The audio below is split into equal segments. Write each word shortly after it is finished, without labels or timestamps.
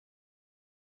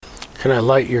Can I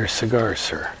light your cigar,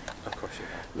 sir? Of course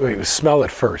you can. Wait, smell it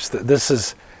first. This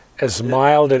is as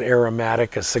mild and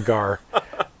aromatic a cigar,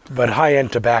 but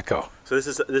high-end tobacco. So this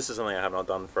is something I have not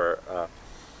done for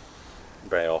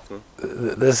very often.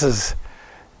 This is...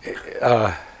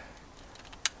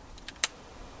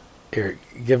 here,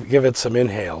 give it some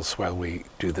inhales while we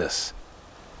do this.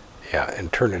 Yeah,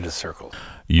 and turn it in circles.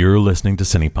 You're listening to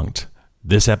Cinepunked.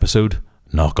 This episode,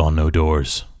 Knock on No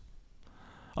Doors.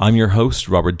 I'm your host,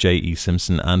 Robert J. E.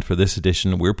 Simpson, and for this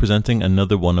edition, we're presenting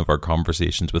another one of our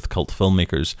conversations with cult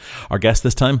filmmakers. Our guest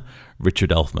this time,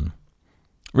 Richard Elfman.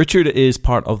 Richard is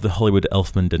part of the Hollywood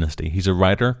Elfman dynasty. He's a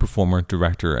writer, performer,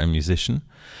 director, and musician.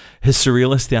 His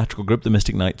surrealist theatrical group, the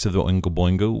Mystic Knights of the Oingo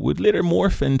Boingo, would later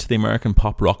morph into the American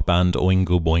pop rock band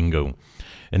Oingo Boingo.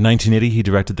 In 1980, he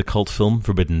directed the cult film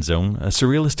Forbidden Zone, a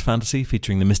surrealist fantasy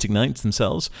featuring the Mystic Knights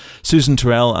themselves, Susan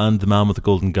Tyrrell, and the man with the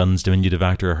golden guns, diminutive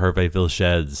actor Hervé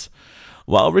Villechaize.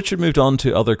 While Richard moved on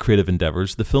to other creative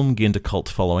endeavours, the film gained a cult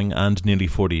following, and nearly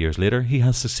 40 years later, he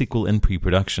has a sequel in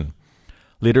pre-production.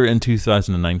 Later in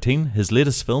 2019, his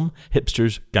latest film,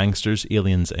 Hipsters, Gangsters,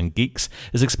 Aliens and Geeks,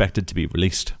 is expected to be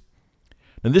released.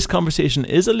 Now, this conversation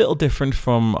is a little different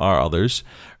from our others.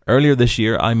 Earlier this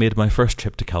year, I made my first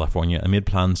trip to California and made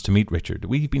plans to meet Richard.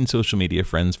 We've been social media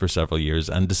friends for several years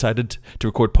and decided to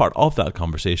record part of that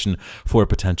conversation for a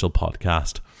potential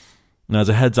podcast. Now, as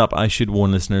a heads up, I should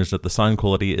warn listeners that the sound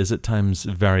quality is at times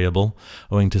variable,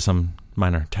 owing to some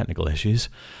minor technical issues.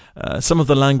 Some of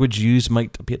the language used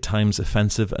might be at times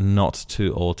offensive and not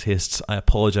to all tastes. I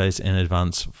apologise in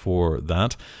advance for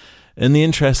that. In the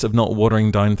interest of not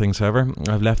watering down things, however,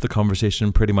 I've left the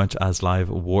conversation pretty much as live,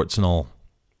 warts and all.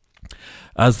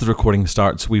 As the recording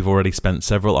starts, we've already spent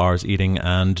several hours eating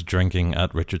and drinking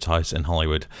at Richard's house in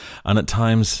Hollywood, and at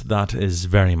times that is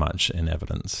very much in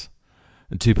evidence.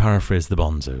 To paraphrase the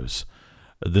Bonzos,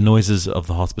 the noises of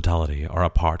the hospitality are a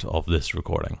part of this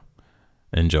recording.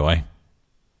 Enjoy.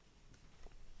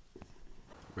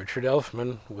 Richard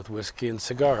Elfman with whiskey and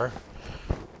cigar,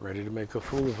 ready to make a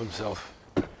fool of himself.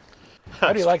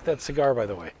 How do you like that cigar, by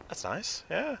the way? That's nice.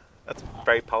 Yeah, that's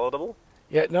very palatable.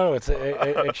 Yeah, no, it's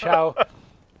a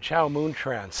Chow Moon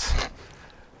Trance,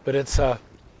 but it's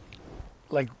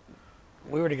like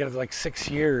we were together like 6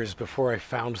 years before I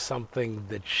found something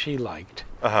that she liked.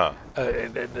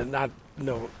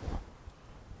 No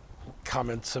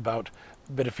comments about,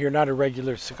 but if you're not a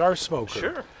regular cigar smoker,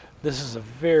 Sure. This is a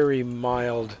very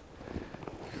mild,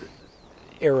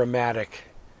 aromatic.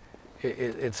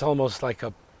 It's almost like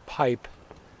a pipe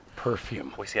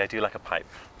perfume. We see, I do like a pipe.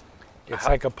 It's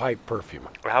like a pipe perfume.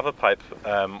 I have a pipe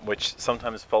which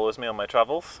sometimes follows me on my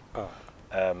travels, but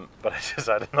I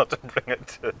decided not to bring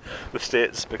it to the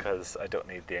States because I don't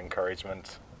need the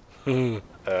encouragement. Does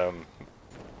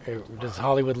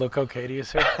Hollywood look okay to you,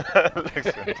 sir?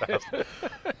 Looks fantastic.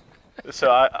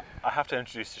 So I have to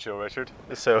introduce the show, Richard.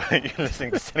 So you're listening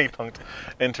to Cinepunked,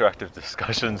 interactive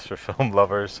discussions for film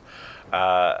lovers,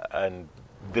 and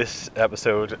this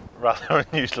episode, rather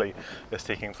unusually, is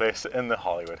taking place in the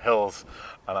Hollywood Hills,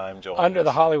 and I'm joined... Under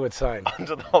the Hollywood sign.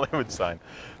 Under the Hollywood sign.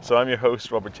 So I'm your host,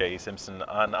 Robert J. Simpson,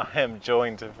 and I am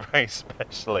joined very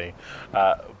specially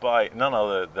by none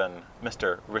other than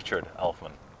Mr. Richard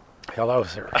Elfman. Hello,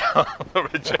 sir.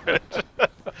 Richard.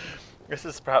 This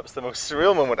is perhaps the most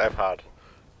surreal moment I've had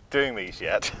doing these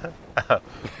yet.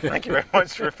 Thank you very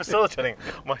much for facilitating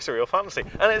my surreal fantasy.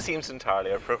 And it seems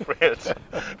entirely appropriate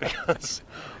because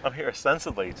I'm here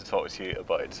ostensibly to talk to you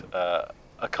about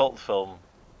a cult film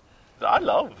that I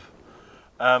love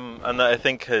and that I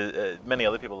think many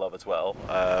other people love as well,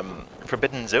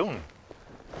 Forbidden Zone.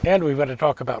 And we've got to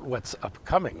talk about what's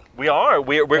upcoming. We're going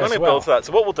to well. build to that.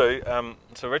 So what we'll do,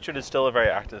 so Richard is still a very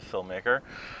active filmmaker,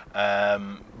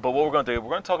 but what we're going to do, we're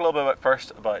going to talk a little bit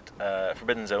first about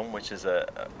Forbidden Zone, which is a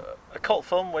cult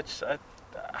film which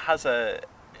has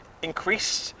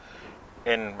increased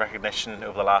in recognition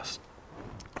over the last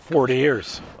 40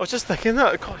 years. I was just thinking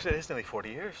that, gosh, it is nearly 40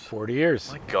 years. 40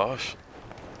 years. My gosh,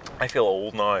 I feel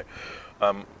old now.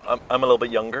 I'm a little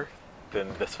bit younger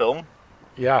than this film,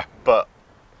 Yeah. but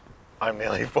I'm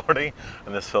nearly 40,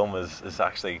 and this film is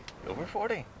actually over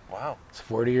 40. Wow. It's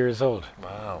 40 years old.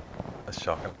 Wow. That's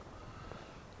shocking.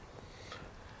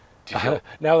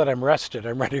 Now that I'm rested,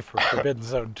 I'm ready for Forbidden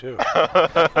Zone 2.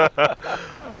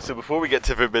 So before we get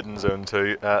to Forbidden Zone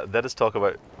 2, let us talk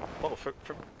about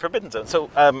Forbidden Zone.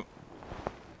 So I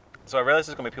realize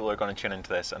there's going to be people who are going to tune into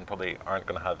this and probably aren't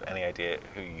going to have any idea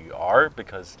who you are,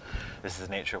 because this is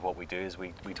the nature of what we do, is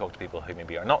we talk to people who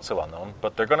maybe are not so well known,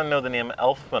 but they're going to know the name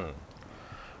Elfman,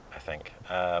 I think.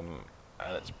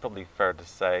 And it's probably fair to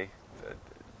say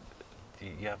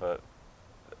you have a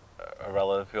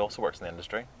relative who also works in the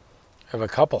industry. I have a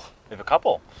couple. You have a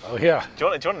couple. Oh yeah. Do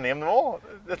you want to name them all?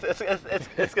 Let's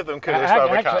give them kudos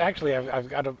for we can. Actually, I've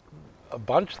got a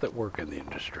bunch that work in the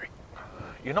industry.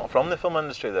 You're not from the film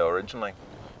industry though, originally.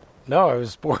 No, I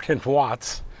was born in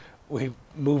Watts. We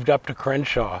moved up to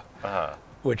Crenshaw,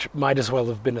 which might as well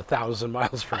have been 1,000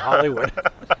 miles from Hollywood.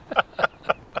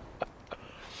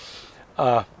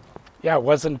 Yeah, it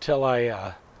wasn't until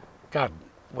I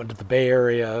went to the Bay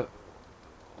Area,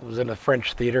 was in a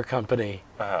French theater company,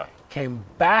 came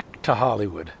back to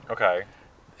Hollywood, Okay.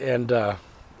 and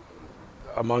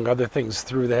among other things,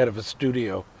 threw the head of a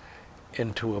studio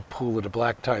into a pool at a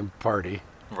black tie party,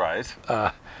 Right.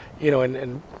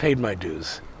 and paid my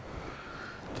dues.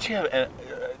 Did you have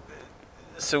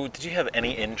did you have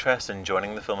any interest in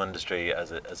joining the film industry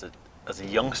as a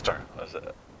youngster?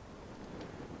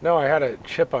 No, I had a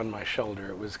chip on my shoulder.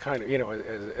 It was kind of,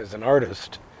 as an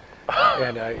artist,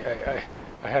 and I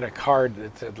had a card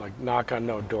that said, like, knock on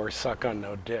no door, suck on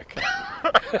no dick. Was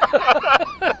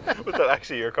that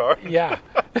actually your card? Yeah.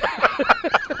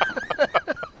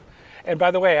 And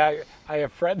by the way, I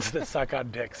have friends that suck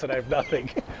on dicks, and I have nothing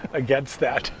against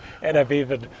that. And I've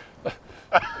even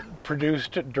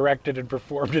produced, directed, and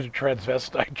performed in a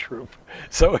transvestite troupe.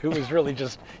 So it was really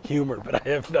just humor, but I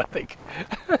have nothing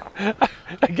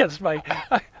against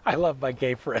I love my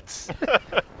gay friends.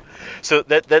 So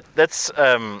let's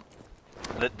start.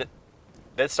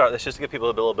 Let's just give people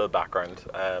a little bit of background.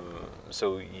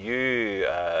 So you're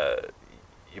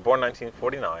born in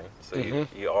 1949. So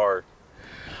you are.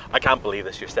 I can't believe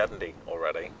this. You're 70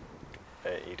 already.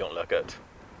 You don't look it.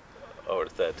 Or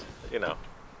it's that,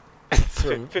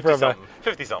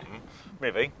 50 something,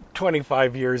 maybe.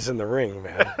 25 years in the ring,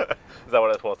 man. Is that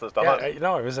what it was that's done it?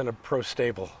 I was in a pro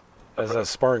stable as a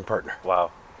sparring partner.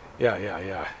 Wow.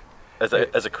 Yeah. As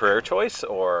a career choice,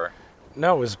 or?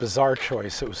 No, it was a bizarre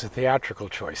choice. It was a theatrical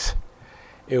choice.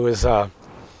 It was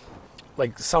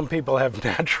like some people have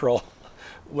natural,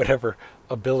 whatever,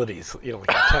 abilities, like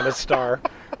a tennis star,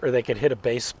 or they could hit a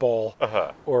baseball,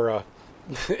 or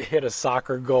hit a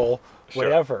soccer goal,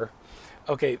 whatever. Sure.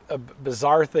 Okay, a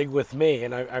bizarre thing with me,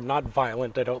 and I'm not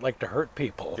violent, I don't like to hurt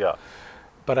people. Yeah.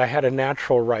 But I had a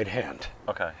natural right hand.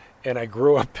 Okay. And I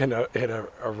grew up in a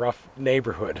rough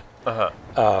neighborhood. And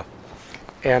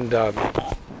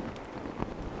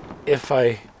if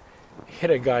I hit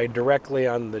a guy directly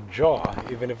on the jaw,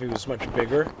 even if he was much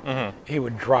bigger, he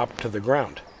would drop to the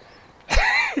ground.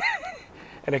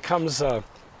 And it comes,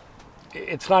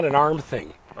 it's not an arm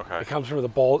thing. Okay. It comes from the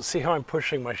ball. See how I'm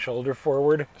pushing my shoulder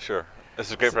forward? Sure. This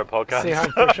is great for a podcast. See how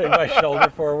I'm pushing my shoulder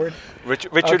forward?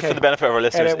 Richard, for the benefit of our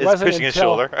listeners, is pushing his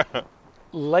shoulder.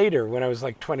 Later, when I was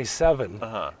like 27,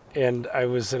 and I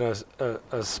was in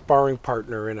a sparring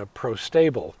partner in a pro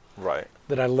stable, right,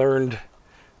 that I learned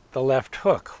the left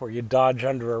hook, where you dodge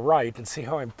under a right, and see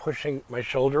how I'm pushing my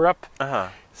shoulder up?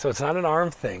 So it's not an arm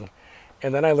thing.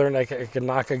 And then I learned I could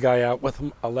knock a guy out with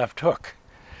a left hook.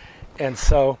 And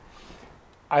so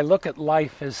I look at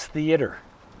life as theater.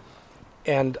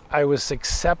 And I was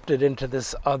accepted into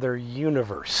this other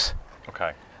universe.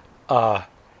 Okay.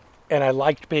 And I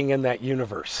liked being in that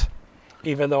universe.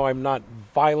 Even though I'm not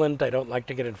violent, I don't like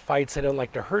to get in fights, I don't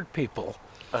like to hurt people.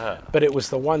 But it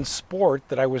was the one sport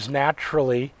that I was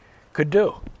naturally could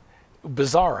do.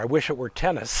 Bizarre. I wish it were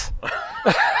tennis.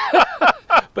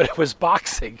 But it was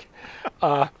boxing.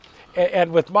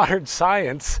 And with modern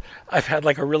science, I've had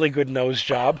like a really good nose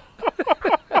job.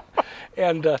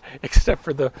 And except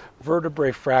for the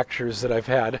vertebrae fractures that I've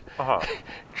had,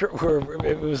 where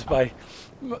it was my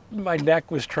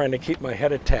neck was trying to keep my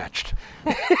head attached.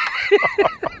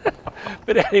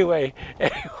 But anyway,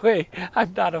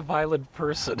 I'm not a violent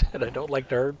person, and I don't like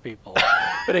to hurt people.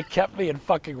 But it kept me in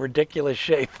fucking ridiculous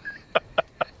shape.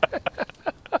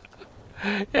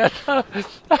 And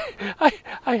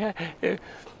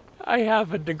I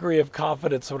have a degree of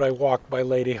confidence when I walk my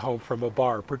lady home from a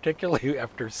bar, particularly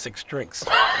after 6 drinks.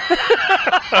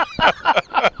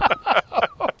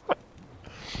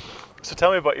 So tell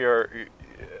me about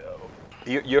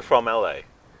you're from LA.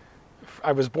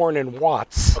 I was born in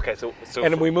Watts. Okay, so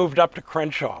and we moved up to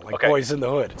Crenshaw, like Boys in the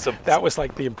Hood. So that was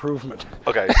like the improvement.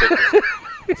 Okay,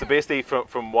 so basically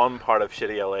from one part of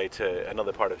shitty LA to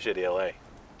another part of shitty LA.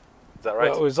 Is that right?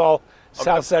 Well, it was all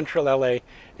South Central LA.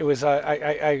 It was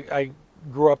I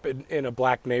grew up in a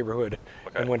black neighborhood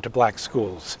and went to black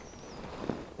schools.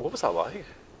 What was that like?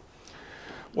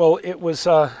 Well, it was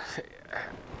how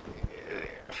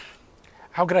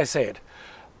can I say it?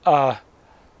 I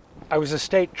was a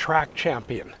state track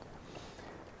champion.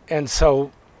 And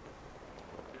so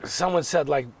someone said,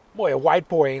 like, boy, a white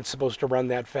boy ain't supposed to run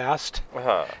that fast.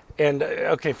 And,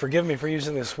 okay, forgive me for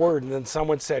using this word. And then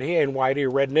someone said, he ain't white, he a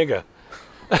red nigga.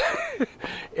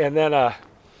 And then,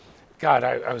 God,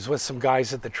 I was with some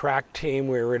guys at the track team.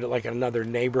 We were in like another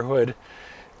neighborhood.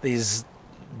 These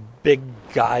big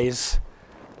guys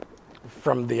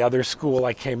from the other school,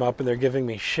 I came up and they're giving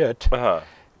me shit. Uh-huh.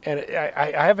 And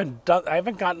I haven't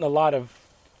gotten a lot of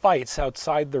fights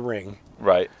outside the ring.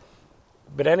 Right.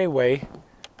 But anyway,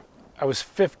 I was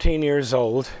 15 years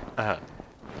old, Uh-huh.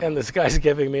 and this guy's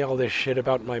giving me all this shit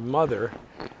about my mother,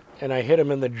 and I hit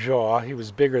him in the jaw. He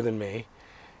was bigger than me,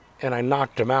 and I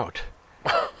knocked him out.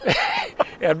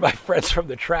 And my friends from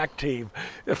the track team,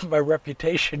 my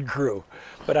reputation grew.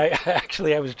 But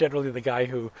I was generally the guy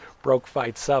who broke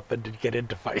fights up and did get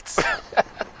into fights.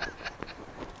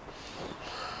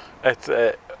 It's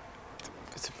a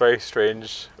very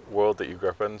strange world that you grew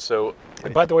up in. So,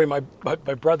 And by the way, my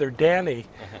brother Danny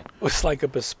was like a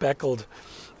bespeckled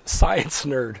science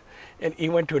nerd, and he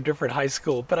went to a different high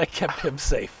school, but I kept him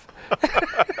safe.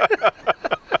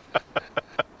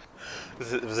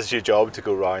 was this your job to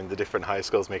go around the different high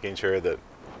schools making sure that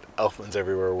elephants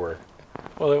everywhere were?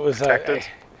 Well, it was. Protected?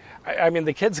 I mean,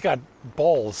 the kid's got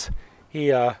balls.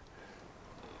 He,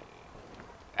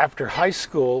 after high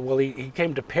school, well, he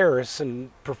came to Paris and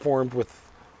performed with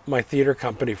my theater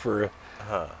company for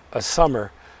a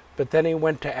summer, but then he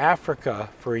went to Africa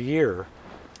for a year,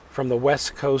 from the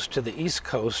West Coast to the East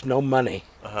Coast, no money.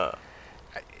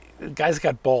 The guy's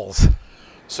got balls.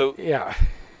 So Yeah.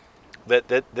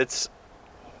 that's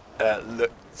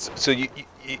so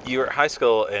you were at high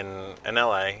school in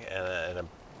LA in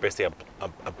basically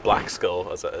a black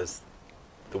school as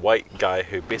the white guy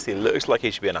who basically looks like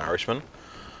he should be an Irishman.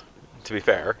 To be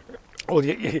fair, Well,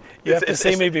 you have to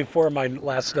see me before my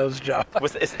last nose job.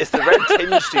 it's the red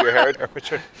tinge to your hair,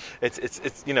 Richard.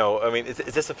 It's you know, I mean, is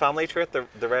this a family trait, the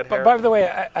red hair? But by the way,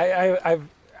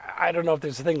 I don't know if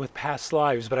there's a thing with past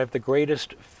lives, but I have the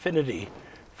greatest affinity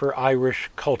for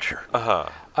Irish culture.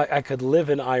 I could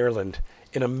live in Ireland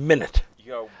in a minute.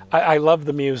 I love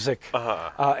the music.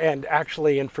 And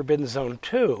actually in Forbidden Zone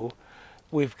 2,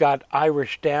 we've got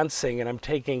Irish dancing, and I'm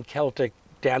taking Celtic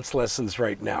dance lessons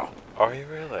right now. Are you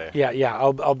really? Yeah.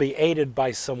 I'll be aided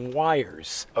by some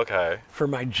wires Okay. for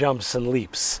my jumps and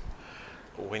leaps.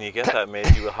 When you get that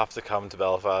made, you will have to come to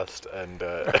Belfast and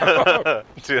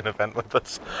do an event with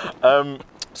us.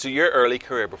 So your early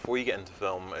career before you get into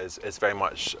film is very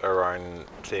much around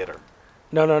theatre.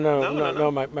 No.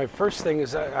 My first thing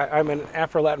is I'm an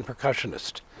Afro-Latin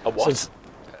percussionist. A what?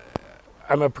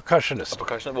 I'm a percussionist.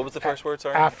 Percussion. What was the first word?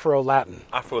 Sorry. Afro-Latin.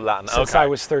 Afro-Latin. Since okay. I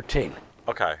was 13.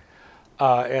 Okay.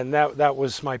 And that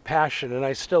was my passion. And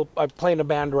I play in a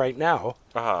band right now,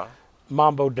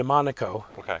 Mambo Demonico.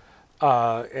 Okay.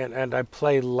 And I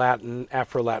play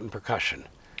Afro-Latin percussion.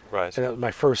 Right. And that was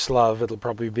my first love. It'll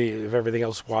probably be, if everything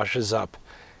else washes up,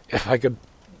 if I could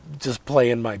just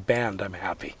play in my band, I'm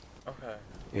happy. Okay.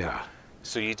 Yeah.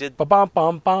 So you did. Ba-bum,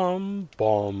 bum, bum,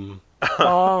 bum,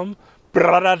 bum,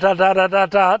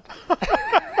 bra-da-da-da-da-da-da.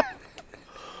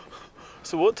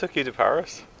 So what took you to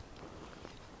Paris?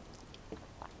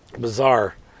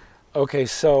 Bizarre. Okay,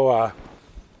 so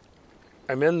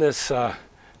I'm in this,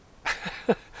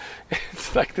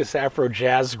 it's like this Afro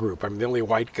jazz group. I'm the only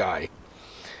white guy.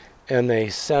 And they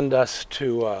send us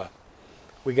to,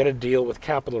 we get a deal with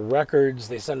Capitol Records.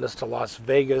 They send us to Las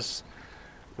Vegas.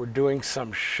 We're doing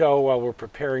some show while we're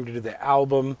preparing to do the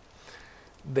album.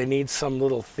 They need some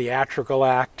little theatrical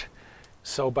act.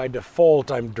 So by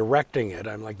default, I'm directing it.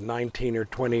 I'm like 19 or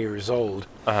 20 years old.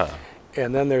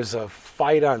 And then there's a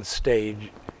fight on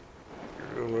stage.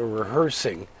 We're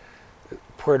rehearsing.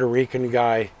 Puerto Rican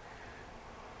guy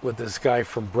with this guy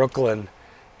from Brooklyn.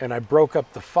 And I broke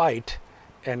up the fight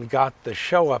and got the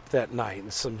show up that night.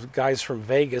 And some guys from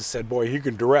Vegas said, boy, he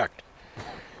can direct.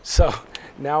 So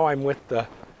now I'm with the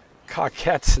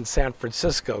Coquettes in San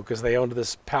Francisco because they owned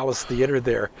this Palace Theater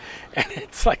there. And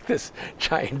it's like this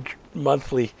giant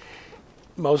monthly,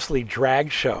 mostly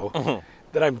drag show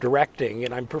that I'm directing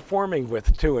and I'm performing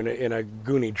with too in a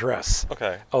Goonie dress.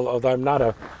 Okay. Although I'm not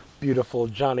a beautiful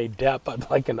Johnny Depp, I'm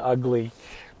like an ugly,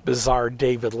 bizarre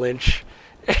David Lynch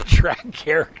drag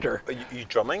character. Are you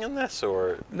drumming in this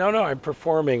or? No, I'm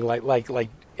performing like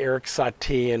Eric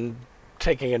Satie and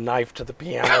taking a knife to the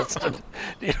pianist and,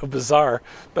 bizarre.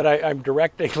 But I'm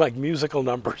directing like musical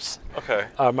numbers. Okay.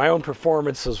 My own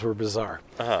performances were bizarre.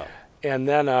 And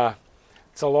then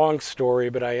it's a long story,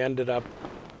 but I ended up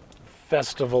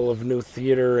Festival of New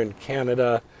Theatre in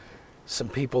Canada. Some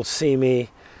people see me.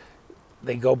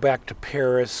 They go back to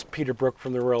Paris. Peter Brook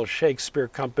from the Royal Shakespeare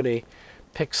Company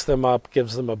picks them up,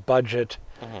 gives them a budget.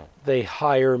 They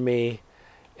hire me.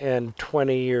 And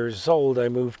 20 years old, I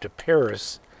moved to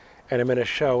Paris and I'm in a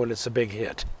show and it's a big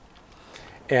hit.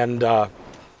 And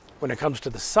when it comes to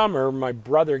the summer, my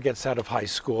brother gets out of high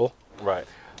school. Right.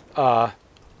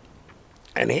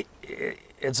 And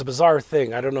it's a bizarre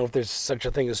thing. I don't know if there's such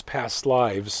a thing as past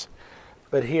lives,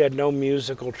 but he had no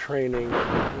musical training,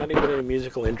 not even any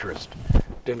musical interest.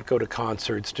 Didn't go to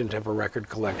concerts, didn't have a record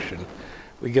collection.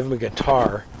 We give him a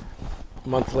guitar. A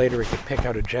month later, he could pick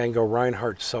out a Django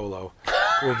Reinhardt solo.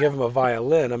 We give him a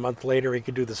violin. A month later, he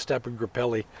could do the Stephen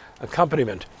Grappelli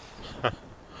accompaniment.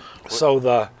 So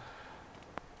the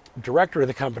director of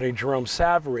the company, Jerome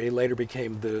Savary, later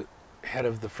became the head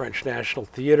of the French National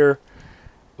Theatre.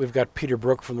 We've got Peter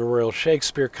Brook from the Royal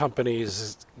Shakespeare Company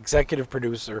as executive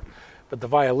producer, but the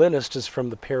violinist is from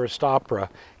the Paris Opera,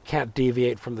 can't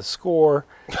deviate from the score.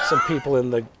 Some people in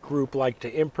the group like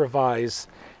to improvise.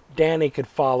 Danny could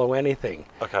follow anything.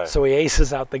 Okay. So he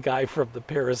aces out the guy from the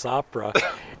Paris Opera,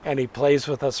 and he plays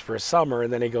with us for a summer,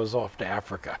 and then he goes off to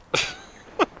Africa.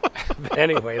 But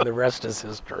anyway, the rest is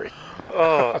history.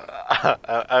 Oh,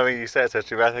 I mean, you say it's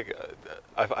history, but I think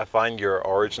I find your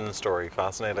origin story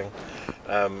fascinating.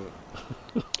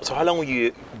 So how long were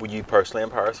you personally in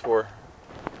Paris for?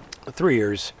 3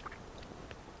 years.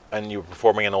 And you were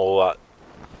performing in all that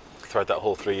throughout that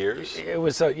whole 3 years? It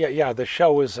was the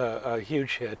show was a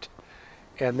huge hit,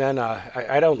 and then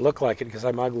I don't look like it because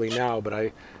I'm ugly now,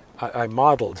 but I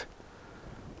modeled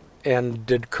and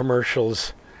did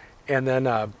commercials, and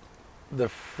then the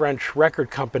French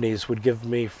record companies would give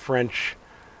me French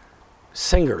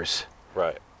singers.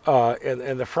 Right.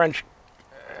 And the French,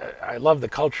 I love the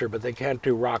culture, but they can't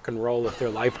do rock and roll if their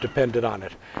life depended on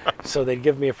it. So they'd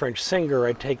give me a French singer,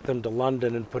 I'd take them to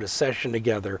London and put a session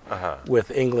together with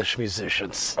English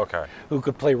musicians who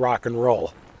could play rock and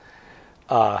roll.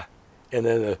 And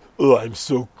then, I'm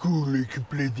so cool, I can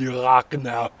play the rock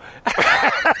now.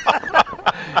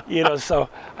 So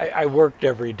I worked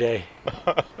every day.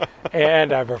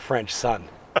 And I have a French son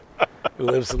who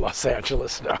lives in Los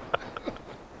Angeles now.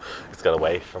 He's got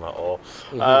away from it all.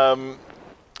 Mm-hmm.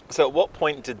 So at what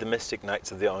point did the Mystic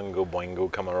Knights of the Oingo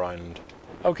Boingo come around?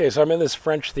 Okay, so I'm in this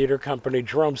French theater company.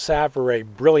 Jerome Savary,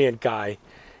 brilliant guy,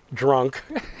 drunk.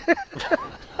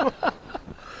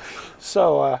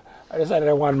 So I decided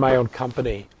I wanted my own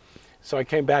company. So I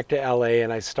came back to LA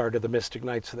and I started the Mystic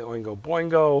Knights of the Oingo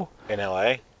Boingo. In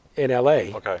LA? In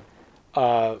LA. Okay.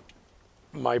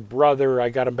 My brother, I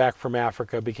got him back from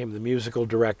Africa, became the musical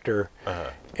director.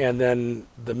 And then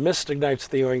the Mystic Knights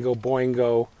of the Oingo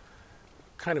Boingo,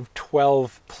 kind of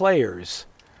 12 players,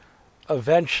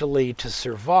 eventually to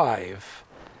survive,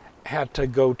 had to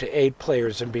go to 8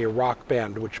 players and be a rock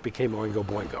band, which became Oingo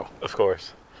Boingo. Of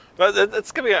course. But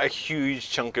that's going to be a huge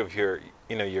chunk of your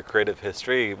creative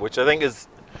history, which I think is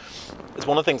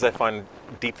one of the things I find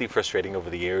deeply frustrating over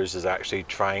the years, is actually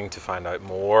trying to find out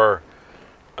more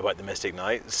about the Mystic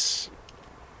Knights,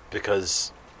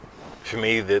 because for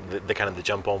me the kind of the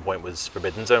jump on point was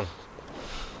Forbidden Zone,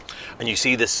 and you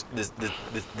see this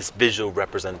visual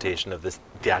representation of this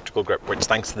theatrical grip, which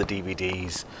thanks to the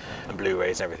DVDs and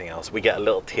Blu-rays and everything else, we get a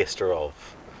little taster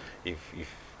of. You've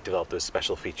developed those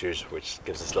special features which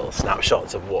gives us little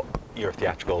snapshots of what your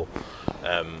theatrical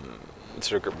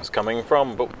sort of grip was coming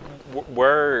from. But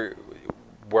where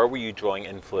were you drawing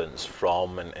influence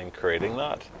from in creating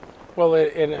that?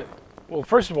 Well,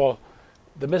 first of all,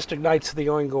 the Mystic Knights of the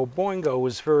Oingo Boingo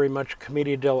was very much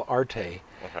commedia dell'arte,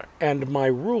 and my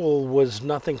rule was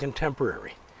nothing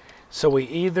contemporary. So we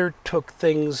either took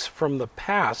things from the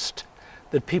past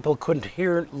that people couldn't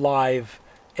hear live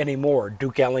anymore,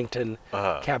 Duke Ellington,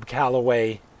 Cab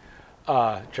Calloway,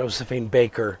 Josephine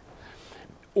Baker,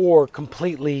 or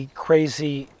completely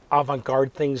crazy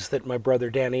avant-garde things that my brother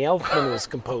Danny Elfman was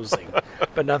composing,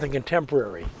 but nothing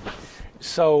contemporary.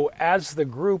 So as the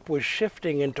group was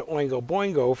shifting into Oingo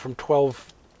Boingo from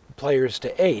 12 players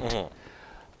to 8,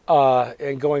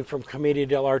 and going from commedia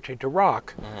dell'arte to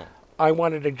rock, I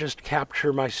wanted to just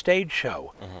capture my stage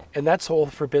show. And that's all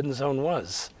Forbidden Zone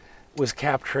was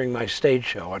capturing my stage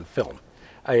show on film.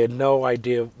 I had no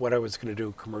idea what I was going to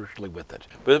do commercially with it.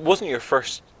 But it wasn't your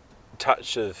first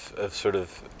touch of sort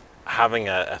of having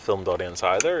a filmed audience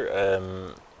either?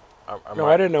 No,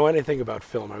 I didn't know anything about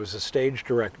film. I was a stage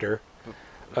director.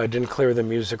 I didn't clear the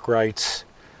music rights,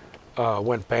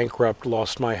 went bankrupt,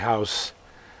 lost my house.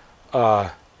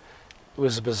 It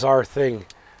was a bizarre thing,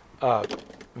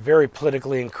 very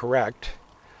politically incorrect.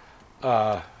 We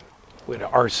had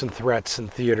arson threats in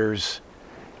theaters,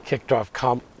 kicked off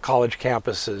college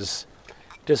campuses,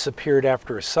 disappeared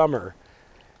after a summer,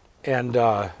 and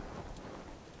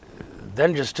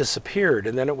then just disappeared.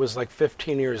 And then it was like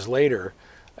 15 years later,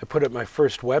 I put up my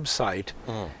first website,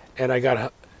 and I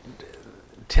got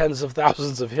tens of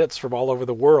thousands of hits from all over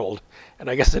the world, and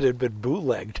I guess it had been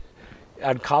bootlegged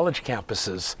on college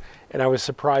campuses, and I was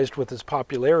surprised with its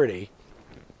popularity.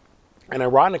 And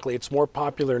ironically, it's more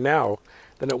popular now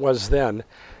than it was then.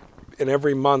 And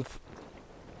every month,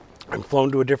 I'm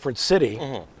flown to a different city,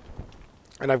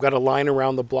 and I've got a line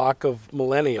around the block of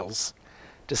millennials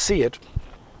to see it.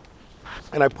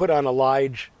 And I put on a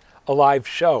live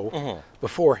show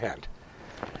beforehand.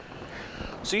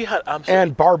 So you had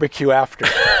And barbecue after.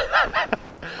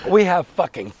 We have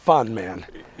fucking fun, man.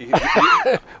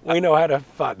 We know how to have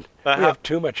fun. We have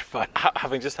too much fun.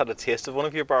 Having just had a taste of one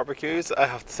of your barbecues, I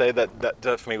have to say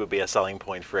that for me would be a selling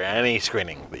point for any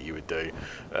screening that you would do.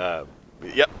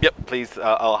 Yep, please,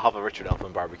 I'll have a Richard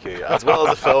Elfman barbecue as well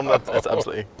as a film. That's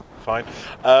absolutely fine.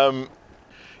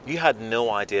 You had no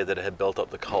idea that it had built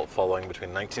up the cult following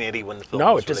between 1980 when the film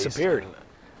was released. No, it disappeared.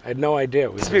 I had no idea.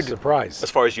 It was a surprise. As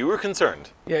far as you were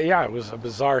concerned? Yeah, it was a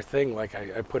bizarre thing. Like,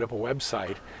 I put up a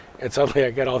website, and suddenly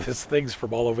I get all these things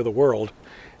from all over the world.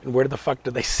 And where the fuck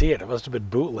did they see it? It must have been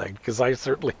bootlegged, because I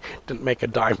certainly didn't make a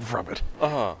dime from it.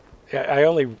 I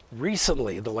only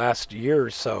recently, the last year or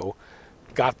so,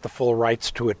 got the full rights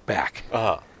to it back.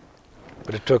 But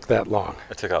it took that long.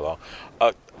 It took that long.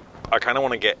 I kind of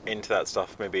want to get into that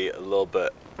stuff maybe a little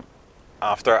bit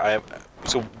after.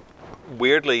 So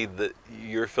weirdly,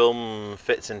 your film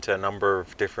fits into a number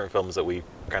of different films that we've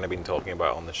kind of been talking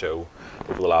about on the show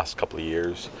over the last couple of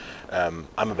years. I'm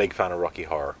a big fan of Rocky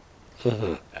Horror.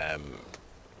 By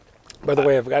the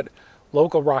way, I've got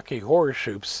local Rocky Horror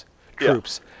troops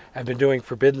have been doing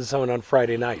Forbidden Zone on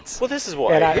Friday nights. Well, this is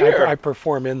what and I hear. I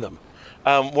perform in them.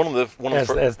 As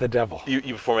the devil. You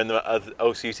perform in them as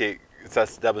OCT.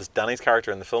 That was Danny's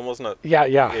character in the film, wasn't it?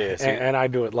 Yeah. So and I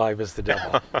do it live as the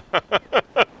devil.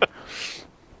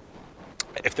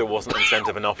 If there wasn't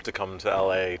incentive enough to come to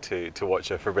LA to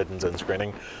watch a Forbidden Zone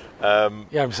screening.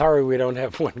 I'm sorry we don't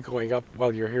have one going up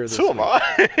while you're here this week. So am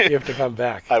I. You have to come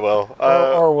back. I will.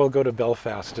 Or we'll go to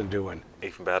Belfast and do one.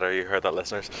 Even better, you heard that,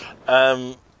 listeners.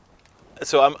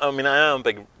 So I am a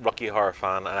big Rocky Horror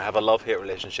fan, and I have a love-hate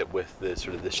relationship with the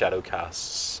sort of the shadow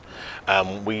casts.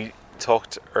 We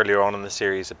talked earlier on in the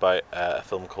series about a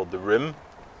film called The Room,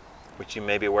 which you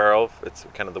may be aware of. It's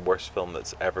kind of the worst film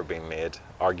that's ever been made,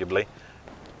 arguably.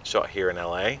 Shot here in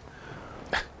LA.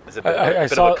 It's a bit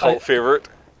of a cult favorite.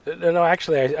 No,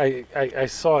 actually, I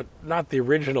saw it, not the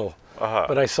original,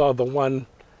 but I saw the one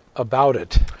about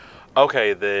it.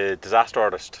 Okay, The Disaster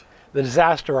Artist. The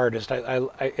Disaster Artist.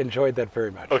 I enjoyed that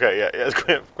very much. Okay, yeah, it's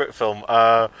a great film.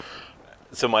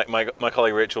 So my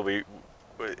colleague Rachel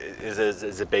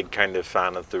is a big kind of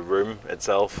fan of The Room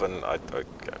itself, and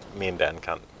me and Ben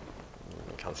can't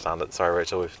stand it. Sorry,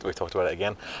 Rachel, we've talked about it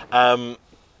again.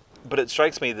 But it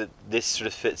strikes me that this sort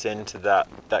of fits into that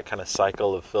kind of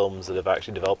cycle of films that have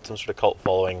actually developed some sort of cult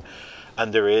following,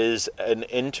 and there is an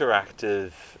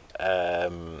interactive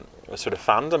sort of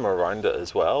fandom around it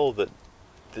as well that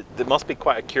must be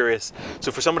quite a curious.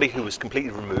 So for somebody who was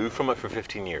completely removed from it for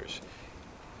 15 years,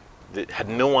 that had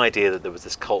no idea that there was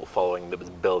this cult following that was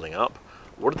building up,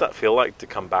 what did that feel like to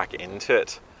come back into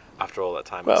it after all that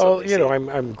time? Well,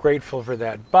 I'm grateful for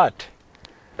that, but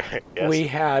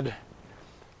yes.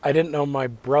 I didn't know my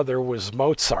brother was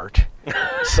Mozart,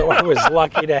 so I was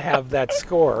lucky to have that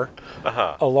score,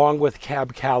 along with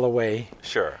Cab Calloway,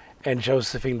 and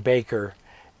Josephine Baker,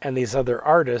 and these other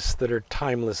artists that are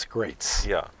timeless greats.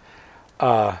 Yeah.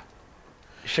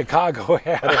 Chicago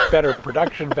had a better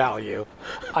production value.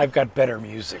 I've got better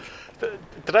music.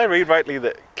 Did I read rightly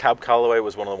that Cab Calloway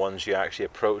was one of the ones you actually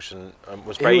approached and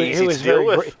was very easy to deal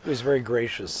with? He was very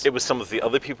gracious. It was some of the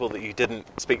other people that you didn't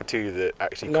speak to that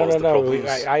actually caused the problems?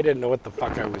 I didn't know what the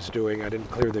fuck I was doing. I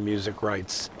didn't clear the music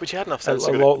rights. But you had enough sense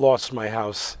I lost my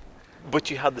house.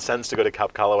 But you had the sense to go to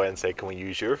Cab Calloway and say, can we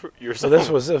use your song? So this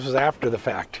was after the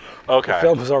fact. Okay. The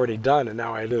film was already done, and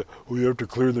now I had to, you have to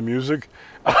clear the music?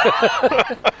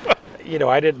 I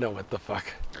didn't know what the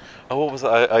fuck. Oh, what was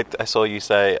it? I saw you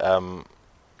say,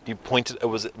 you pointed,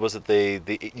 was it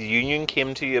the union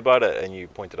came to you about it, and you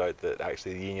pointed out that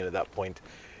actually the union at that point...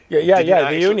 The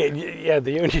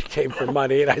union came for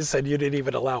money, and I said, you didn't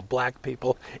even allow black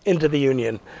people into the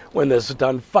union when this was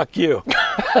done. Fuck you.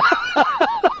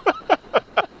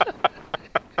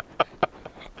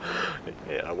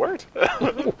 Yeah, a word.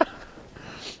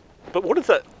 But what is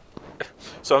that?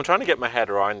 So I'm trying to get my head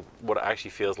around what it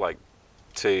actually feels like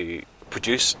to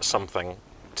produce something.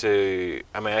 I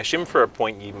assume for a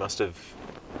point you must have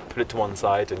put it to one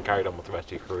side and carried on with the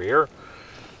rest of your career,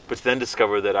 but to then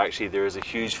discover that actually there is a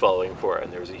huge following for it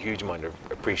and there's a huge amount of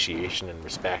appreciation and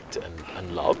respect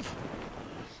and love.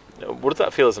 What does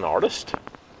that feel as an artist?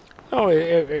 Oh,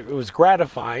 it was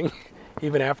gratifying.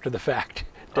 even after the fact,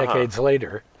 decades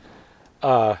later.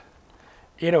 And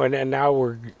now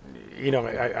we're,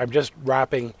 I'm just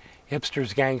wrapping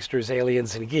Hipsters, Gangsters,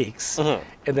 Aliens, and Geeks. And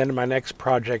then my next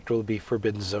project will be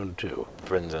Forbidden Zone 2.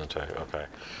 Forbidden Zone 2, okay.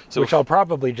 Which I'll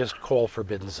probably just call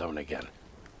Forbidden Zone again.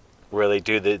 Really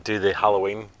do the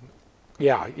Halloween?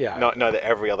 Yeah. Not that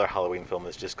every other Halloween film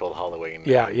is just called Halloween.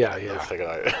 Yeah. Let's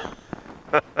figure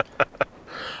it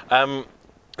out.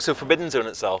 So Forbidden Zone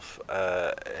itself,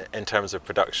 in terms of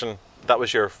production, that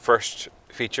was your first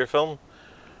feature film?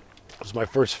 It was my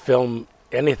first film,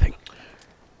 anything.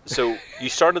 So you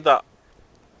started that,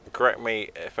 correct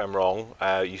me if I'm wrong,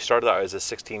 you started that as a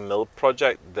 16mm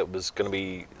project that was going to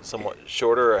be somewhat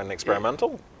shorter and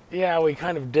experimental? Yeah, we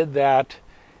kind of did that,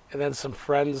 and then some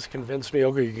friends convinced me,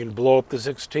 okay, you can blow up the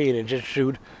 16 and just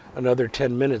shoot another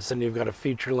 10 minutes and you've got a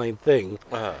feature-length thing.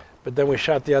 But then we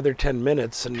shot the other 10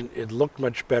 minutes and it looked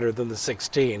much better than the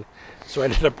 16, so I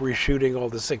ended up reshooting all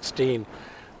the 16,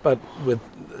 but with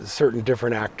certain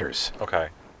different actors. Okay.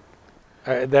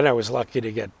 Then I was lucky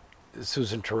to get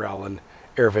Susan Terrell and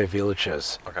Hervé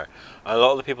Villachez. Okay. A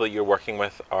lot of the people that you're working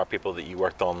with are people that you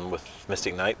worked on with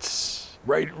Mystic Knights?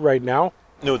 Right now?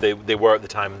 No, they were at the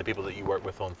time, the people that you worked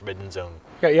with on Forbidden Zone.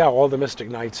 Yeah, all the Mystic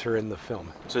Knights are in the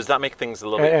film. So does that make things a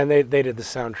little bit... And they did the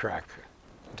soundtrack.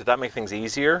 Did that make things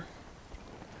easier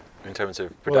in terms of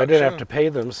production? Well, I didn't have to pay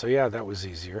them, so yeah, that was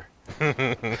easier.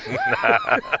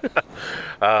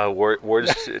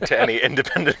 Words to any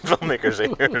independent filmmakers'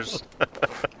 ears.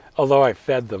 Although I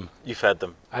fed them. You fed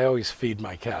them? I always feed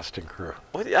my cast and crew.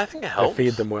 Well, I think it helps. I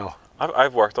feed them well.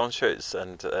 I've worked on shoots,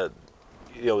 and the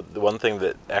one thing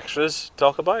that extras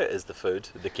talk about is the food,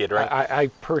 the catering. I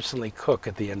personally cook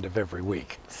at the end of every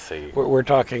week. See, we're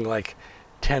talking like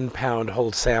 10-pound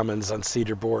whole salmons on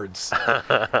cedar boards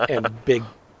and big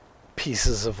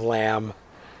pieces of lamb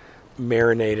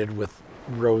marinated with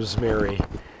rosemary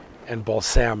and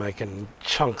balsamic and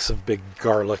chunks of big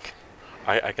garlic.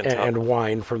 I can tell. And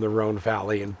wine from the Rhone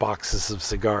Valley and boxes of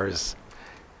cigars.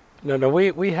 No,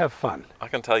 we have fun. I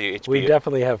can tell you, HBO, we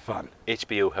definitely have fun.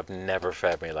 HBO have never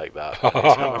fed me like that.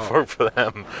 I've worked for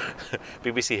them.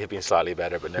 BBC have been slightly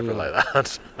better, but never like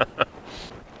that.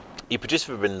 You produced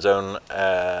Forbidden Zone,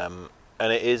 and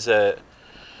it's a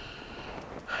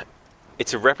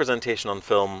representation on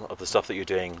film of the stuff that you're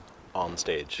doing on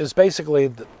stage. It's basically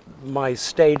my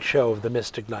stage show of the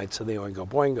Mystic Knights and the Oingo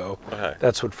Boingo. Okay.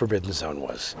 That's what Forbidden Zone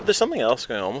was. But there's something else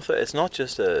going on with it. It's not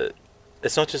just a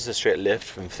straight lift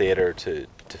from theatre to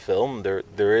film. It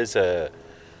is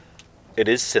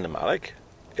cinematic.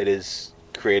 It is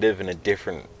creative in a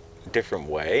different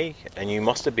way, and you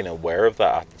must have been aware of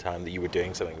that at the time that you were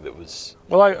doing something that was...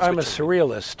 Well, I'm a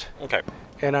surrealist. Okay.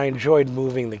 And I enjoyed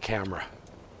moving the camera.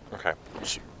 Okay.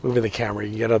 Moving the camera,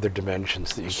 you get other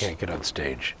dimensions that you can't get on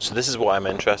stage. So this is what I'm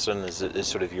interested in, is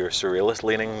sort of your surrealist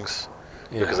leanings,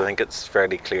 because I think it's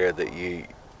fairly clear that you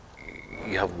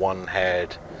have one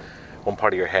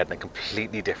part of your head in a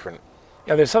completely different...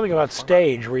 Yeah, there's something about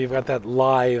stage where you've got that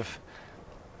live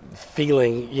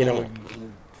feeling, you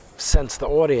can sense the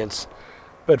audience,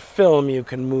 but film, you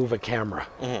can move a camera.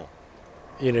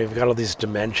 You've got all these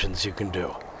dimensions you can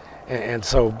do. And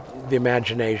so the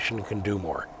imagination can do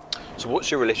more. So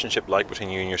what's your relationship like between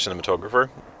you and your cinematographer?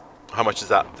 How much is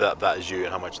that is you,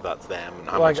 and how much that's them, and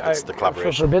how much is the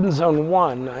collaboration? For Forbidden Zone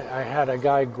 1, I had a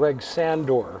guy, Greg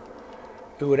Sandor,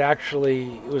 who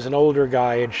was an older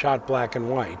guy, had shot black and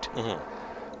white.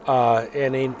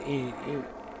 And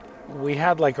we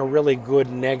had like a really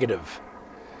good negative.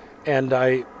 And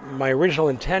my original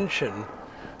intention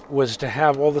was to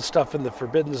have all the stuff in the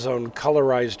Forbidden Zone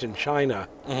colorized in China,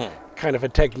 kind of a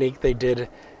technique they did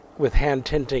with hand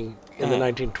tinting in the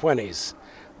 1920s.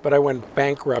 But I went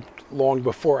bankrupt long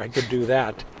before I could do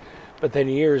that. But then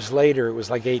years later, it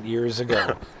was like 8 years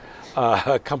ago,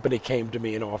 a company came to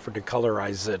me and offered to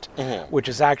colorize it, which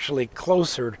is actually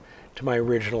closer to my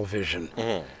original vision.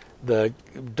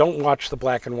 Don't watch the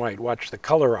black and white, watch the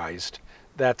colorized.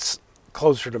 That's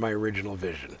closer to my original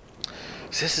vision.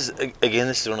 So this is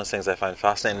one of those things I find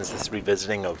fascinating, is this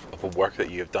revisiting of a work that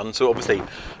you have done. So obviously,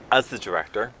 as the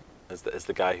director, as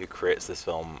the guy who creates this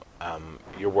film,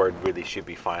 your word really should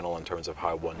be final in terms of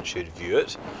how one should view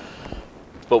it.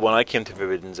 But when I came to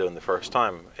Forbidden Zone the first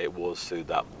time, it was through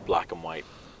that black and white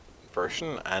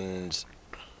version, and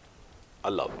I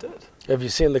loved it. Have you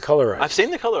seen the colorized? I've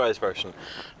seen the colorized version,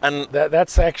 and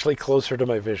that's actually closer to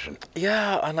my vision.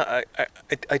 Yeah, and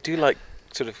I do like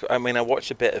sort of. I mean, I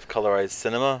watched a bit of colorized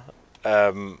cinema,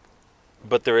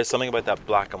 but there is something about that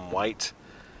black and white.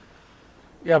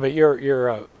 Yeah, but you're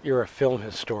a film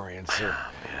historian,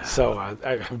 so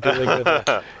I'm dealing with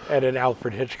an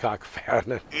Alfred Hitchcock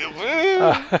fan.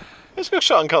 It's got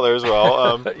shot in colour as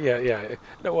well. Yeah.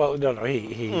 No.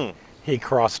 He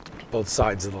crossed both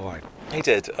sides of the line. He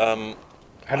did.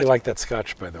 How do you like that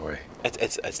scotch, by the way?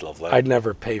 It's lovely. I'd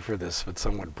never pay for this, but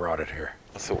someone brought it here.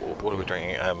 So what are we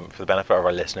drinking? For the benefit of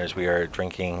our listeners, we are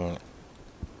drinking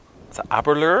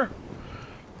Aberlour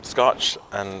Scotch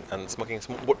and smoking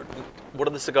some. What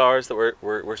are the cigars that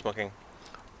we're smoking?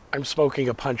 I'm smoking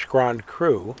a Punch Grand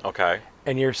Cru, Okay.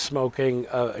 and you're smoking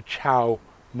a Chow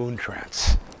Moon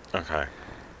Trance. Okay.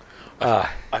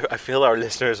 I feel our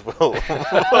listeners will.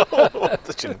 As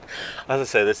I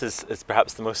say, this is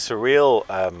perhaps the most surreal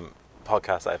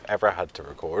podcast I've ever had to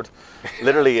record.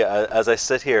 Literally, as I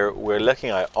sit here, we're looking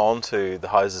out onto the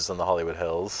houses on the Hollywood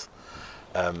Hills.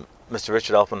 Mr.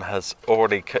 Richard Elfman has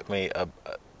already cooked me a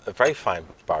very fine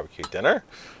barbecue dinner.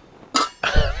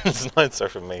 It's now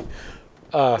serving me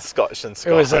Scotch and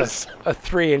It was Scotch. a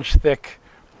 3-inch thick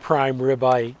prime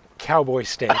ribeye cowboy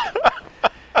steak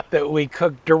that we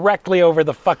cooked directly over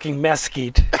the fucking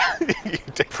mesquite,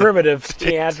 primitive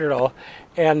Neanderthal,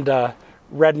 and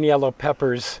red and yellow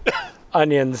peppers,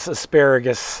 onions,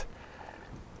 asparagus,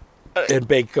 and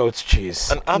baked goat's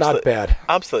cheese. Not bad.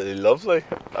 Absolutely lovely.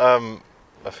 I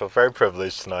feel very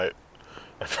privileged tonight.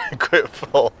 I'm very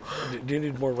grateful. Do you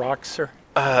need more rocks, sir?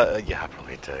 Yeah, I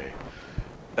probably do.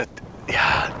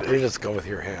 Yeah. You just go with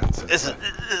your hands.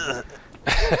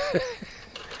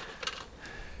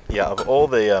 Yeah, of all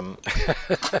the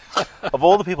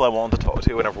people I wanted to talk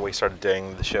to whenever we started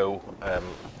doing the show,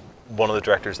 one of the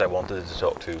directors I wanted to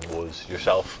talk to was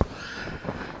yourself,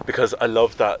 because I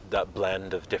love that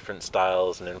blend of different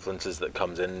styles and influences that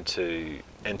comes into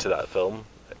that film.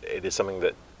 It is something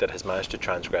that has managed to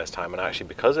transgress time, and actually,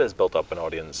 because it has built up an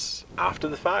audience after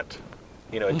the fact,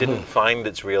 it didn't find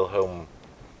its real home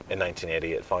in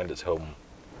 1980. It found its home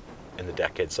in the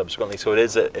decade subsequently. So it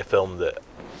is a film that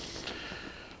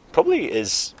probably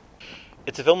is.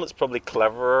 It's a film that's probably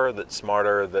cleverer, that's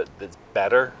smarter, that's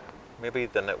better, maybe,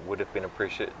 than it would have been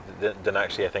appreciated, than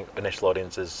actually I think initial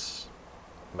audiences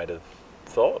might have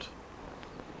thought.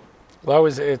 Well,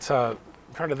 it's I'm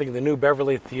trying to think of the New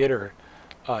Beverly Theater.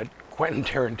 Quentin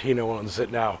Tarantino owns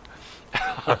it now.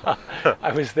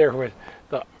 I was there when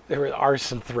there were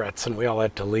arson threats, and we all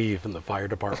had to leave, and the fire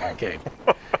department came.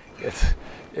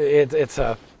 It's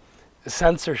a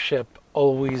censorship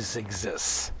always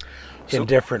exists in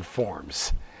different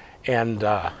forms, and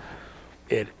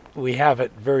we have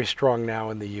it very strong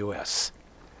now in the U.S.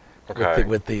 Okay.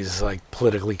 with these like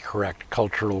politically correct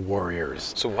cultural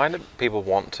warriors. So why do people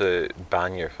want to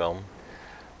ban your film?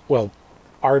 Well,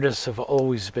 artists have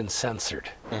always been censored,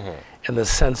 and the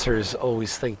censors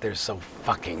always think they're so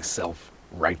fucking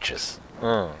self-righteous.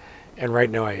 And right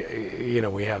now,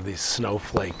 we have these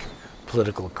snowflake,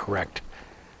 political correct,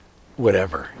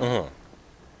 whatever.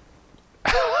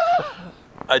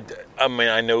 I mean,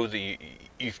 I know that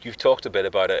you've talked a bit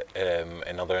about it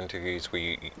in other interviews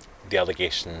where the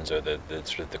allegations or the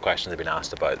sort of the questions have been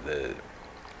asked about the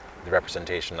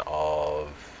representation of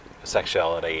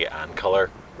sexuality and colour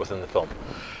within the film.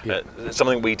 Yeah.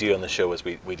 Something we do on the show is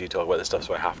we do talk about this stuff,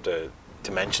 so I have to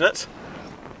mention it.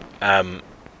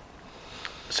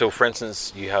 So, for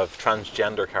instance, you have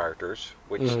transgender characters,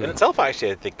 which in itself,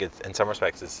 actually, I think in some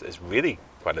respects is really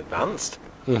quite advanced.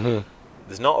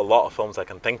 There's not a lot of films I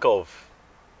can think of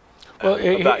of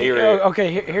that era.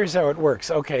 Okay, here's how it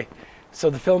works. Okay, so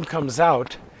the film comes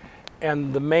out,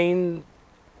 and the main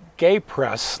gay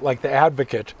press, like The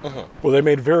Advocate, well, they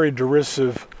made very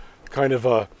derisive kind of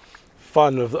a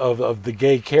fun of the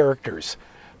gay characters.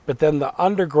 But then the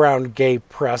underground gay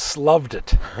press loved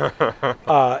it.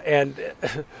 And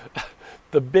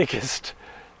the biggest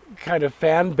kind of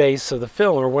fan base of the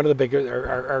film, or one of the biggest,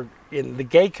 are in the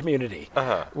gay community,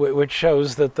 which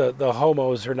shows that the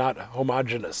homos are not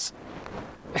homogenous.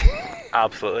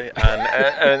 Absolutely.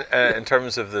 And in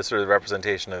terms of the sort of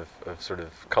representation of sort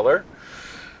of colour,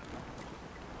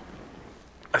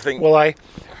 I think... Well, I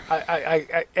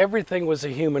everything was a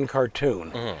human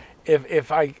cartoon.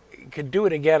 If I could do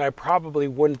it again, I probably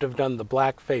wouldn't have done the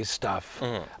blackface stuff.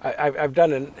 I've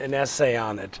done an essay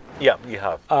on it. Yeah, you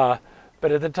have.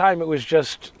 But at the time, it was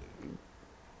just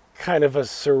kind of a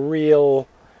surreal,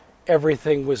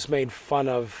 everything was made fun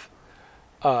of,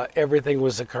 everything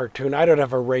was a cartoon. I don't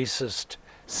have a racist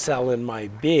cell in my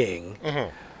being.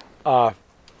 The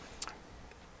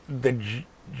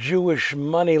Jewish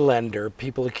moneylender,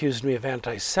 people accused me of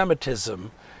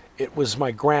anti-Semitism. It was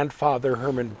my grandfather,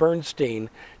 Herman Bernstein,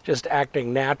 just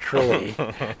acting naturally.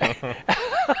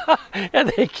 And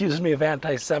they accused me of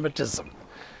anti-Semitism.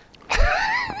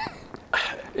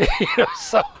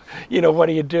 So, what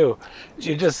do?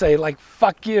 You just say, like,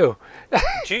 fuck you.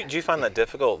 Do you find that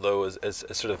difficult, though, as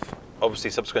sort of, obviously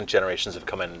subsequent generations have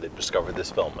come in and they've discovered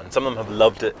this film, and some of them have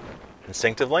loved it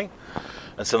instinctively,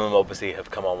 and some of them obviously have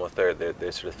come on with their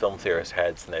sort of film theorist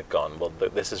heads, and they've gone, well,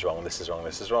 this is wrong, this is wrong,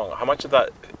 this is wrong. How much of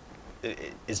that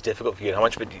is difficult for you, and how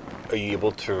much of it are you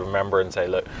able to remember and say,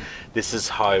 look, this is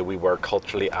how we were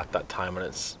culturally at that time,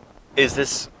 and is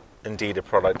this indeed a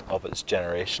product of its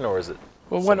generation, or is it?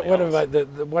 Well, one of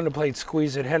the one who played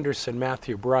Squeeze at Henderson,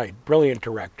 Matthew Bright, brilliant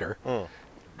director,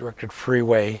 directed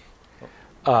Freeway,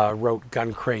 wrote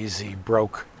Gun Crazy,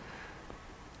 broke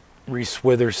Reese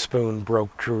Witherspoon,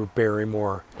 broke Drew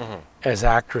Barrymore as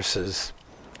actresses.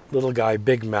 Little guy,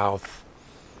 big mouth,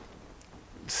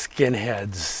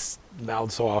 skinheads,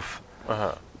 mouths off.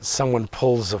 Someone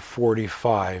pulls a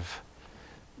 .45.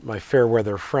 My fair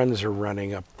weather friends are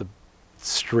running up the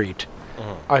street.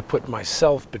 I put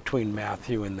myself between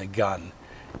Matthew and the gun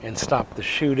and stopped the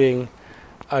shooting.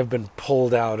 I've been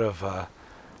pulled out of a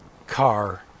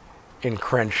car in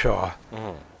Crenshaw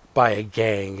by a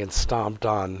gang and stomped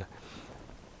on.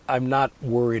 I'm not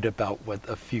worried about what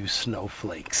a few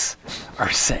snowflakes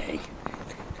are saying.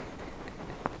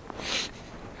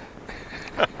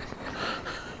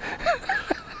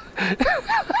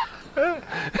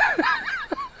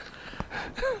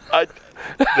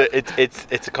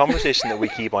 It's a conversation that we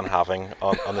keep on having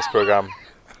on this program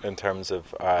in terms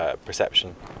of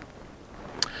perception,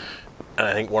 and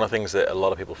I think one of the things that a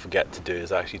lot of people forget to do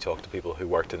is actually talk to people who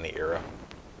worked in the era.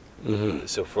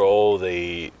 So for all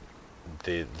the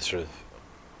sort of,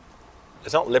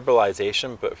 it's not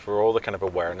liberalization, but for all the kind of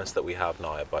awareness that we have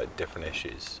now about different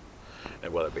issues,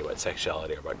 and whether it be about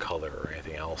sexuality or about colour or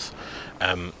anything else,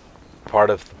 part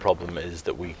of the problem is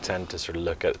that we tend to sort of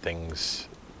look at things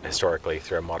historically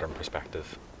through a modern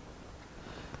perspective,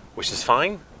 which is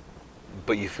fine,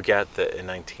 but you forget that in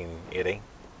 1980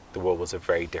 the world was a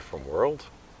very different world.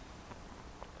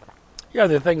 Yeah,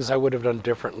 there are things I would have done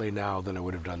differently now than I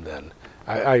would have done then.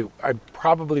 I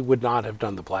probably would not have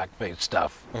done the blackface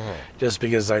stuff just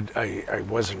because I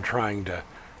wasn't trying to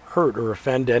hurt or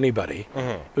offend anybody.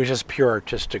 It was just pure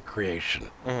artistic creation.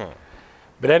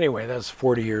 But anyway, that's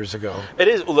 40 years ago. It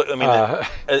is. Look, I mean,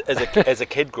 as a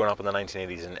kid growing up in the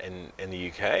 1980s in the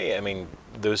UK, I mean,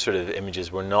 those sort of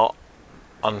images were not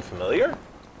unfamiliar.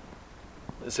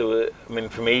 So, I mean,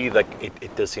 for me, like,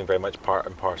 it does seem very much part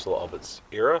and parcel of its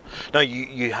era. Now,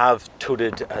 you have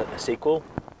toted a sequel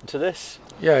to this.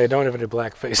 Yeah, I don't have any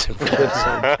blackface in Forbidden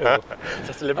Zone 2.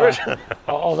 That's deliberate.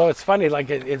 Although it's funny, like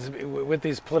it's with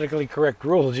these politically correct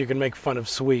rules, you can make fun of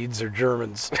Swedes or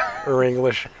Germans or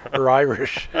English or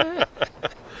Irish.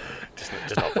 just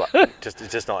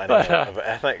not any of it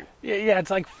ethnic. Yeah,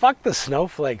 it's like fuck the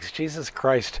snowflakes, Jesus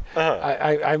Christ.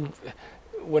 I'm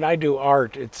when I do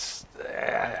art,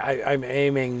 I'm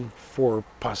aiming for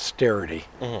posterity.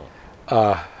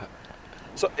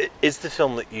 So, is the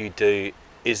film that you do?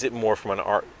 Is it more from an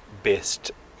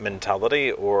art-based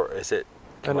mentality, or is it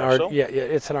commercial? Yeah,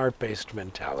 it's an art-based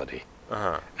mentality.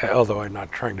 Although I'm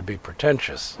not trying to be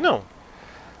pretentious. No.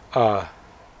 But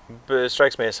it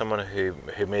strikes me as someone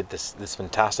who made this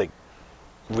fantastic,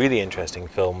 really interesting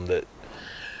film that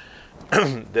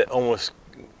that almost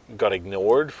got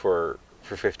ignored for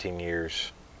 15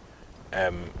 years.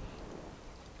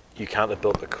 You can't have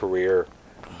built a career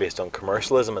based on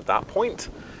commercialism at that point.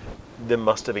 There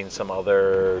must have been some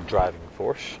other driving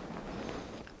force.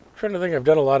 I'm trying to think. I've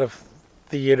done a lot of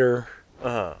theater,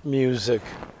 music,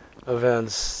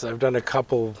 events. I've done a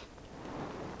couple,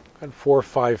 had 4 or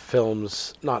 5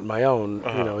 films, not my own,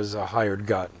 as a hired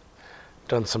gun.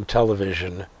 Done some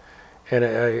television. And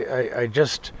I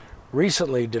just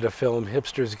recently did a film,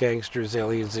 Hipsters, Gangsters,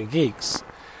 Aliens, and Geeks.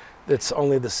 That's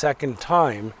only the second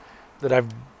time that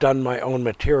I've done my own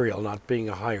material, not being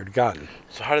a hired gun.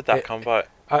 So how did that come about?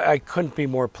 I couldn't be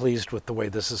more pleased with the way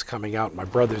this is coming out. My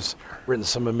brother's written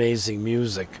some amazing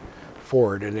music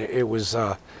for it, and it was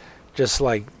just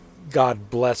like God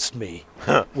blessed me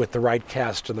with the right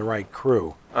cast and the right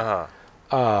crew.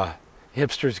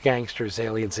 Hipsters, Gangsters,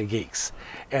 Aliens, and Geeks.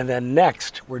 And then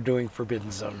next, we're doing Forbidden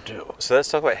Zone 2. So let's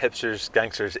talk about Hipsters,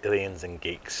 Gangsters, Aliens, and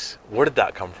Geeks. Where did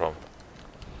that come from?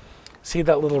 See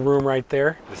that little room right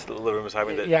there? This little room is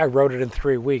having that. Yeah, I wrote it in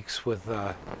 3 weeks with,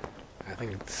 I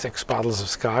think, 6 bottles of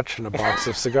scotch and a box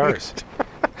of cigars.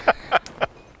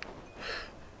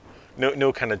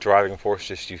 No kind of driving force,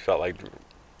 just you felt like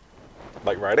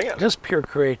writing it? Just pure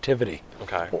creativity.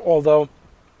 Okay. Although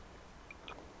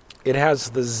it has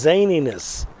the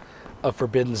zaniness of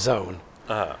Forbidden Zone,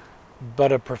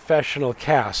 but a professional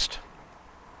cast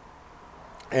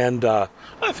And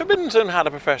Forbidden Zone had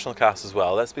a professional cast as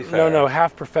well, let's be fair. no,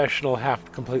 half professional,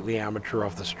 half completely amateur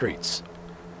off the streets.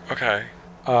 Okay.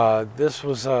 This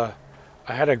was I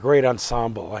had a great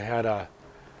ensemble. I had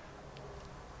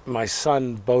my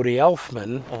son Bodie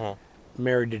Elfman,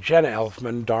 married to Jenna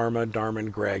Elfman, Dharma,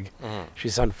 Greg.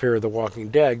 She's on Fear of the Walking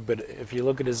Dead, but if you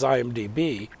look at his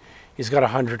IMDb, he's got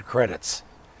 100 credits.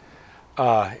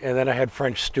 And then I had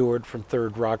French Stewart from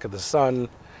Third Rock of the Sun,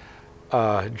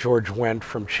 George Wendt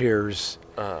from Cheers,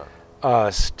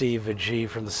 Steve Agee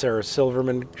from the Sarah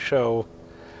Silverman Show,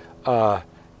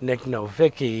 Nick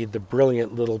Novicki, the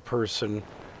brilliant little person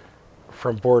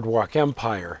from Boardwalk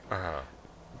Empire.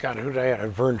 God, who did I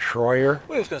have? Vern Troyer.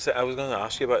 Well, I was going to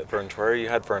ask you about Vern Troyer. You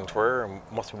had Vern Troyer, and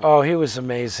must be He was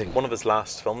amazing. one of his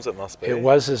last films. It must be. It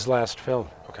was his last film.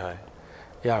 Okay.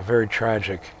 Yeah, very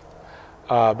tragic.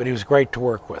 But he was great to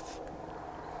work with.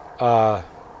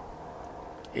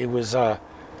 It was.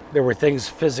 There were things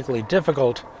physically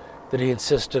difficult that he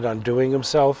insisted on doing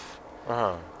himself,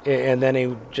 and then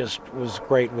he just was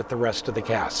great with the rest of the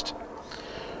cast.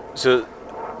 So,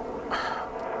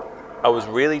 I was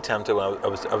really tempted when I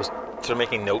was sort of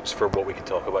making notes for what we could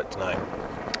talk about tonight.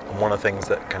 And one of the things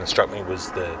that kind of struck me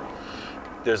was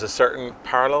there's a certain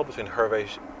parallel between Hervé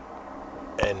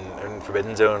in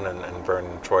Forbidden Zone and Vern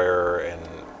Troyer in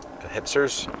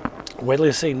Hipsters. Wait till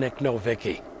you see Nick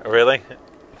Novicki. Really?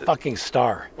 Fucking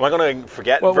star. Am I going to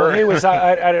forget Well, Vern? he was.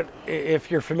 If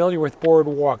you're familiar with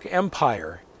Boardwalk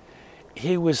Empire,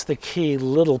 he was the key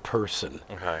little person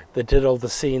that did all the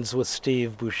scenes with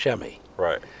Steve Buscemi.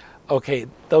 Right. Okay,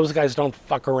 those guys don't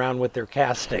fuck around with their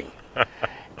casting.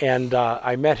 And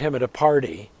I met him at a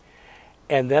party,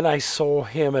 and then I saw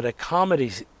him at a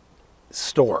comedy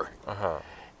store.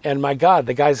 And my God,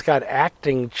 the guy's got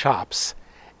acting chops,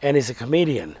 and he's a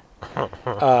comedian.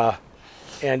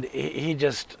 And he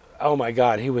just, oh my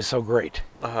God, he was so great.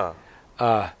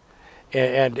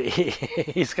 And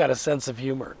he's got a sense of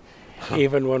humor,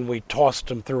 even when we tossed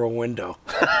him through a window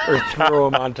or threw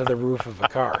him onto the roof of a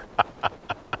car.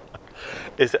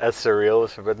 Is it as surreal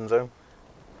as Forbidden Zone?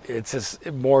 It's just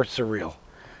more surreal.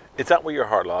 Is that where your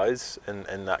heart lies,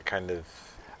 in that kind of...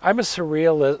 I'm a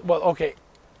surrealist. Well, okay,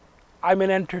 I'm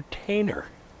an entertainer,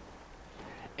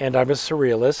 and I'm a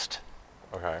surrealist.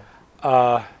 Okay.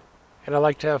 And I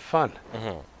like to have fun.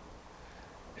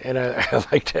 And I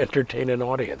like to entertain an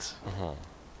audience.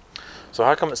 So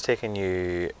how come it's taken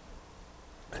you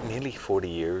nearly 40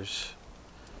 years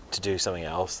to do something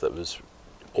else that was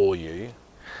all you?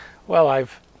 Well,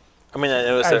 I've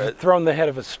thrown the head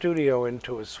of a studio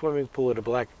into a swimming pool at a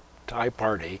black tie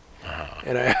party,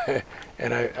 and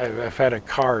I've had a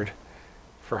card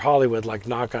for Hollywood like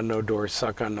knock on no door,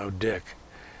 suck on no dick.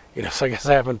 You know, so I guess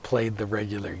I haven't played the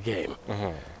regular game.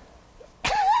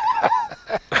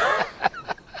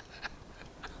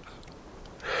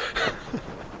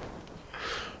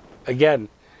 Again,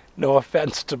 no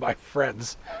offense to my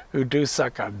friends who do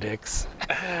suck on dicks.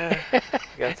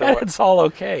 It's all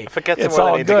okay. It's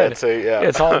all good.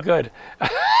 It's all good.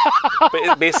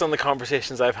 But based on the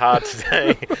conversations I've had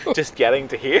today, just getting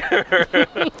to here,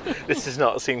 this does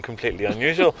not seem completely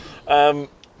unusual.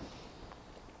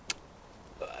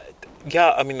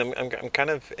 Yeah, I mean, I'm kind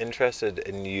of interested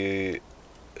in you.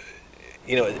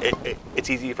 You know, it's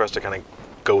easy for us to kind of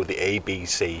go the A, B,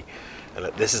 C, and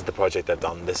like, this is the project I've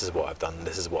done. This is what I've done.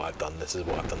 This is what I've done. This is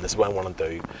what I've done. This is what I want to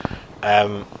do.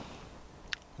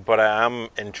 But I am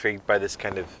intrigued by this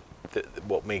kind of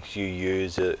what makes you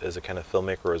as a kind of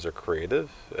filmmaker, as a creative.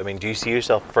 I mean, do you see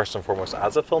yourself first and foremost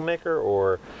as a filmmaker,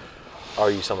 or are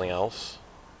you something else?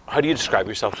 How do you describe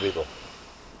yourself to people?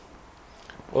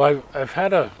 Well, I've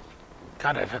had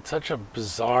such a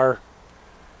bizarre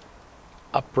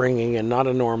upbringing and not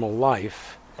a normal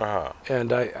life.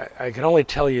 And I can only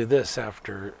tell you this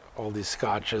after all these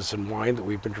scotches and wine that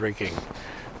we've been drinking,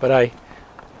 but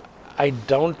I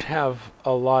don't have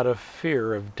a lot of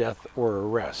fear of death or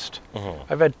arrest.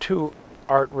 I've had 2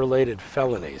 art-related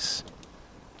felonies.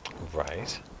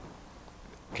 Right.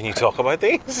 Can you talk about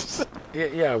these?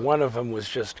 Yeah, one of them was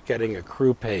just getting a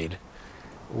crew paid.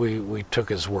 We took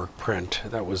his work print.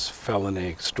 That was felony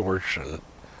extortion.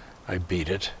 I beat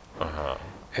it.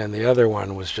 And the other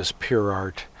one was just pure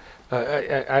art.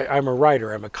 I'm a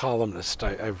writer. I'm a columnist.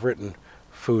 I've written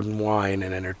food and wine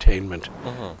and entertainment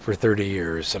for 30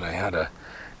 years, and I had a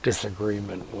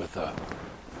disagreement with a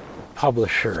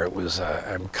publisher. It was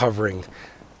I'm covering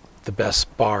the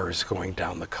best bars going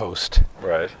down the coast,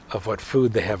 of what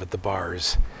food they have at the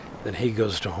bars. Then he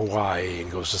goes to Hawaii and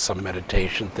goes to some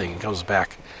meditation thing and comes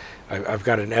back. I've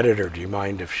got an editor. Do you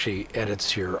mind if she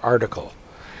edits your article?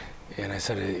 And I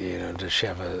said, does she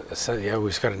have a sense? Yeah,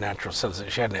 we've got a natural sense.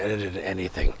 She hadn't edited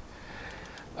anything.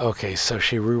 Okay, so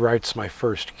she rewrites my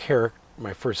first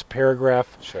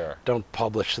paragraph. Sure. Don't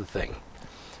publish the thing.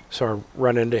 So I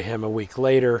run into him a week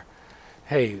later.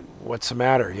 Hey, what's the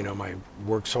matter? My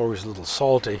work's always a little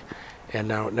salty, and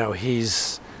now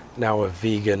he's now a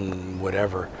vegan,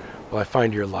 whatever. Well, I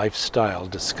find your lifestyle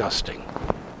disgusting.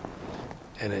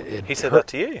 And it He said hurt,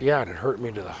 that to you? Yeah, and it hurt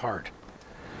me to the heart.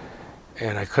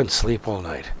 And I couldn't sleep all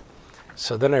night.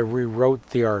 So then I rewrote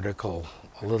the article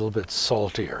a little bit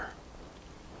saltier.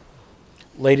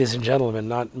 Ladies and gentlemen,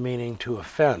 not meaning to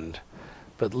offend,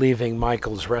 but leaving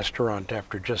Michael's restaurant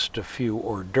after just a few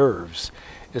hors d'oeuvres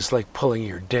is like pulling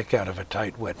your dick out of a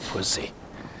tight, wet pussy.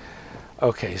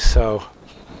 Okay, so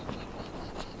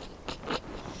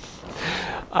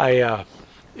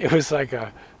it was like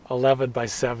a 11 by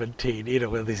 17,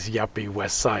 with these yuppie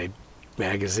West Side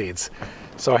magazines.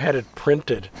 So I had it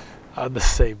printed on the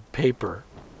same paper.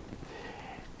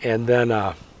 And then,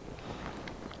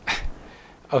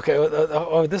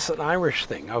 this is an Irish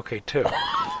thing, okay, too.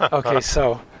 Okay,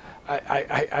 so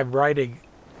I'm writing,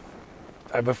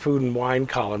 I'm a food and wine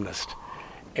columnist,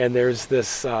 and there's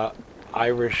this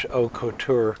Irish haute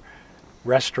couture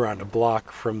restaurant a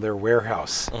block from their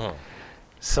warehouse. Uh-huh.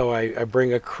 So I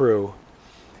bring a crew,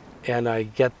 and I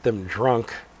get them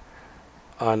drunk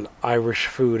on Irish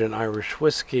food and Irish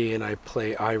whiskey, and I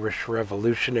play Irish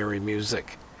revolutionary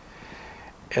music.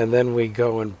 And then we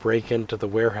go and break into the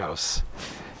warehouse.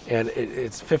 And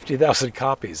it's 50,000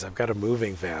 copies. I've got a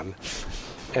moving van.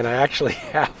 And I actually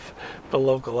have the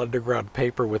local underground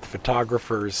paper with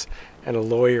photographers and a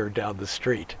lawyer down the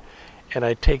street. And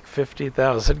I take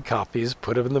 50,000 copies,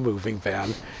 put them in the moving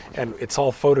van, and it's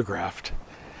all photographed.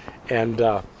 And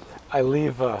I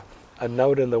leave a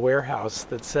note in the warehouse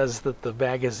that says that the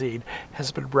magazine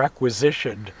has been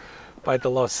requisitioned by the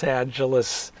Los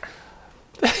Angeles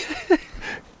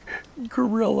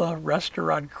Guerrilla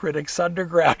Restaurant Critics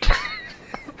Underground.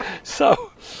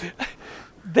 So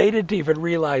they didn't even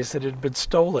realize it had been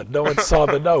stolen. No one saw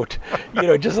the note.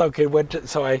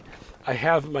 So I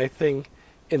have my thing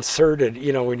inserted,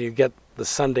 when you get the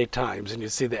Sunday Times and you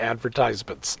see the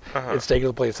advertisements. Uh-huh. It's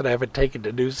taking place, and I have it taken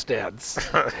to newsstands.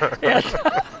 And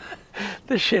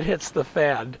the shit hits the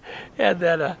fan. And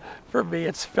then for me,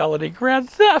 it's felony grand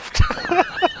theft.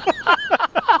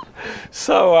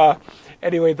 So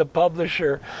anyway, the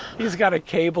publisher, he's got a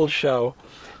cable show,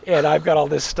 and I've got all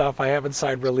this stuff. I haven't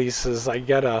signed releases. I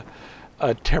get a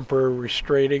temporary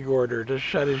restraining order to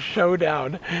shut his show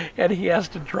down, and he has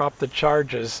to drop the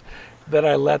charges. Then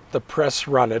I let the press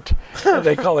run it, and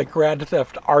they call it Grand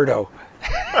Theft Arto.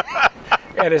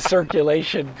 And his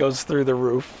circulation goes through the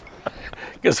roof,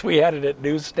 because we had it at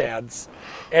newsstands.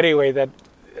 Anyway, then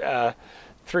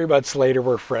 3 months later,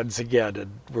 we're friends again,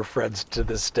 and we're friends to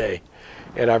this day.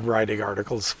 And I'm writing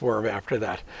articles for him after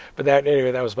that. But that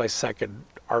was my second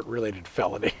art-related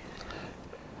felony.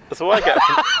 So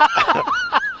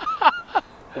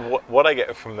what I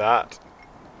get from that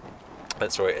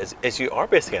story is you are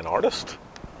basically an artist.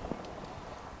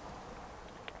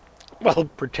 Well,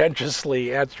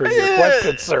 pretentiously answering your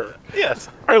question, sir. Yes.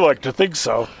 I like to think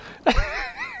so.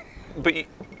 But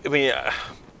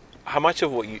how much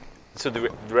of what you... So the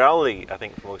reality, I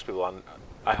think, for most people,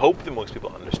 I hope that most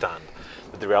people understand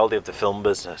that the reality of the film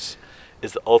business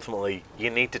is that ultimately you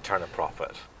need to turn a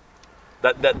profit.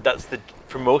 That's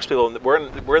for most people. We're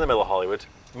in the middle of Hollywood.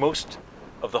 Most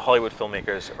of the Hollywood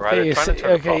filmmakers are either trying to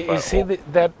turn a profit. Okay, you see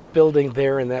that building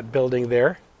there and that building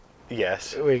there?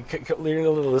 Yes. Wait, lean a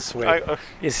little this way.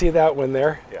 You see that one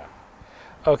there? Yeah.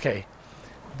 Okay,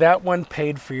 that one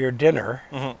paid for your dinner.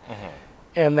 Mm-hmm, mm-hmm.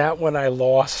 And that one I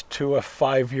lost to a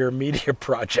 5-year media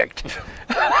project.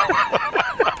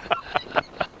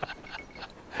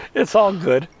 It's all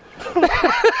good.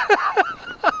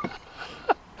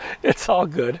 It's all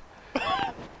good.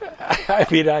 I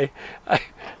mean,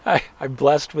 I'm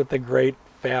blessed with a great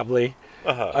family.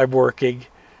 Uh-huh. I'm working.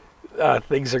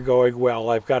 Things are going well.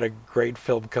 I've got a great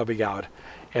film coming out.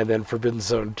 And then Forbidden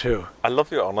Zone 2. I love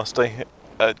your honesty.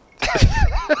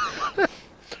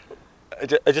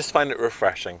 I just find it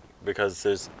refreshing because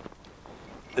this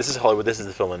is Hollywood, this is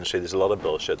the film industry. There's a lot of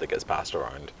bullshit that gets passed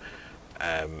around.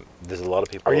 There's a lot of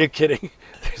people... Are you kidding?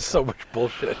 There's so much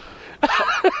bullshit.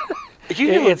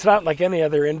 It's not like any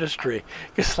other industry.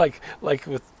 It's like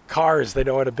with cars, they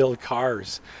know how to build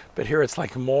cars. But here it's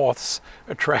like moths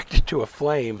attracted to a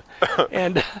flame.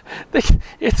 And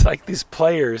it's like these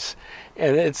players,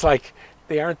 and it's like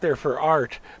they aren't there for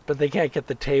art, but they can't get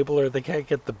the table or they can't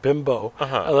get the bimbo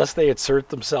unless they insert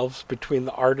themselves between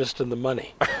the artist and the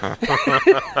money.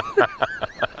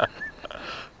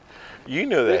 You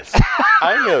know this.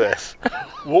 I know this.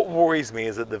 What worries me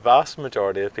is that the vast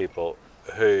majority of people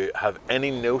who have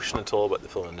any notion at all about the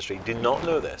film industry do not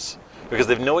know this because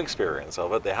they've no experience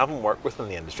of it. They haven't worked within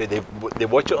the industry. They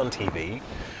watch it on TV.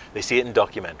 They see it in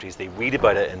documentaries. They read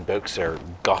about it in books or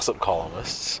gossip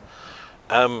columnists.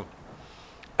 And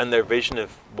their vision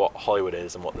of what Hollywood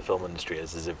is and what the film industry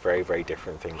is a very, very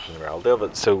different thing from the reality of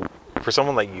it. So for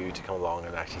someone like you to come along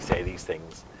and actually say these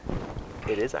things,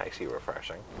 it is actually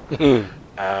refreshing.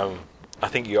 I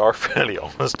think you are fairly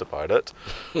honest about it.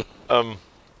 And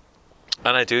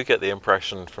I do get the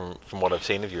impression from what I've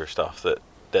seen of your stuff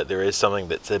that there is something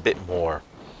that's a bit more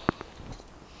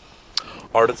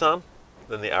artisan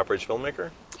than the average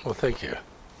filmmaker. Well, thank you.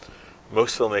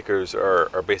 Most filmmakers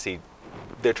are basically,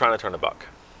 they're trying to turn a buck.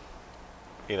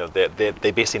 You know,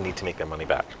 they basically need to make their money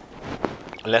back.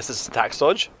 Unless it's a tax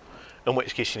dodge, in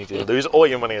which case you need to lose all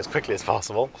your money as quickly as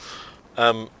possible.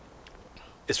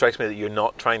 It strikes me that you're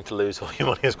not trying to lose all your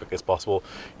money as quickly as possible.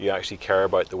 You actually care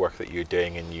about the work that you're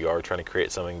doing, and you are trying to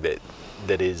create something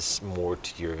that is more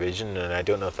to your vision. And I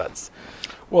don't know if that's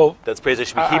praise I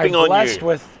should be keeping on you. I'm blessed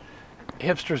with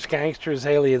Hipsters, Gangsters,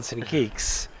 Aliens, and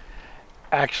Geeks.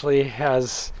 Actually,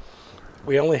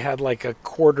 we only had like a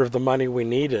quarter of the money we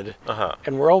needed,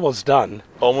 and we're almost done.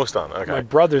 Almost done. Okay. My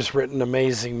brother's written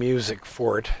amazing music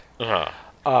for it.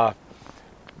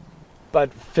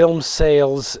 But film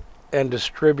sales and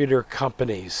distributor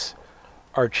companies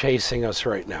are chasing us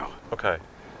right now. Okay.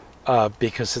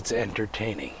 Because it's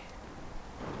entertaining.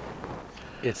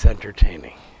 It's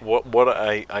entertaining. What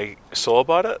I saw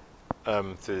about it,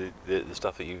 through the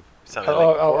stuff that you've sent me.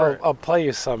 I'll play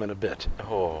you some in a bit.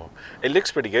 Oh, it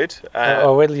looks pretty good.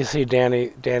 Wait till you see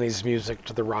Danny's music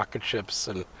to the Rocket Ships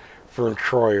and Vern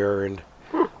Troyer and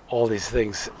all these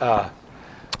things.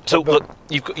 So look,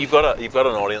 you've got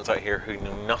an audience out here who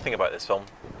know nothing about this film.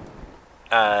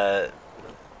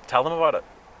 Tell them about it.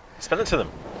 Spin it to them.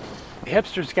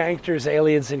 Hipsters, Gangsters,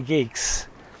 Aliens, and Geeks.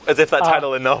 As if that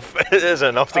title is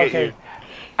enough to get you.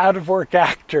 Out of work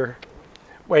actor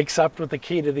wakes up with the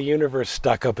key to the universe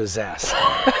stuck up his ass.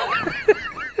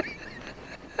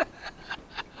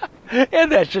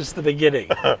 And that's just the beginning.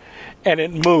 And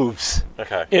it moves.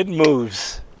 Okay. It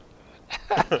moves.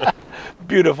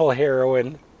 Beautiful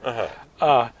heroine.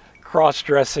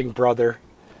 Cross-dressing brother.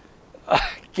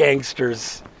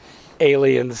 Gangsters.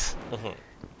 Aliens.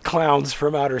 Clowns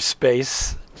from outer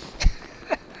space.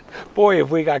 Boy,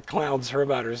 have we got clowns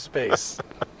from outer space.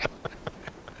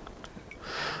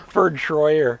 Vern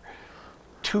Troyer,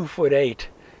 2'8",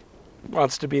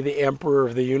 wants to be the emperor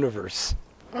of the universe.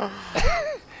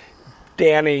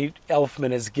 Danny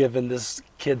Elfman has given this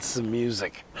kid some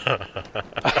music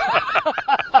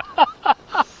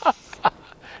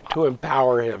to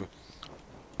empower him.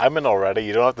 I'm in already.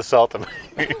 You don't have to sell it to me.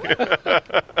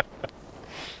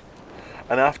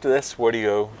 And after this, where do you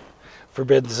go?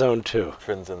 Forbidden Zone 2.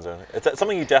 Forbidden Zone. Is that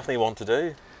something you definitely want to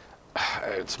do?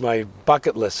 It's my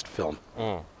bucket list film.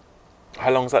 How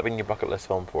long has that been your bucket list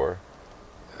film for?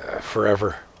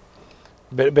 Forever.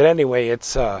 But anyway,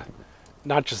 it's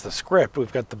not just the script.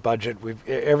 We've got the budget.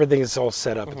 Everything is all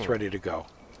set up. It's ready to go.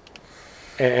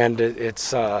 And it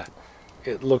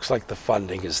looks like the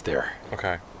funding is there.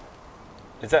 Okay.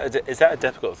 Is that a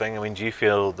difficult thing? I mean, do you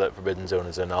feel that Forbidden Zone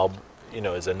is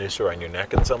is a noose around your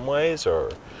neck in some ways,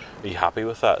 or are you happy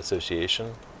with that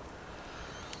association?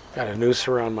 Got a noose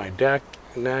around my neck,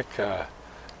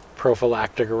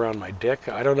 prophylactic around my dick.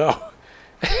 I don't know.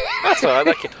 That's all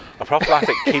right. A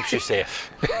prophylactic keeps you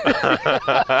safe.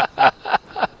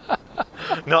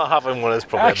 Not having one is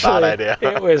probably a bad idea.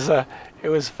 It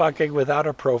was fucking without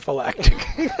a prophylactic.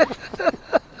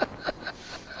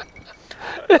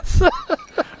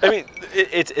 I mean,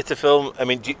 it's a film. I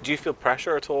mean, do you feel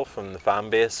pressure at all from the fan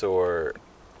base, or?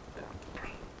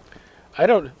 I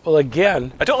don't. Well,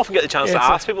 again, I don't often get the chance to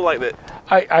ask people like that.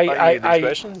 These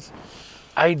questions.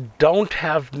 I don't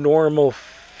have normal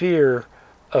fear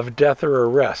of death or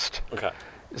arrest. Okay.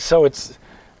 So it's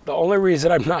the only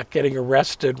reason I'm not getting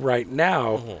arrested right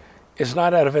now is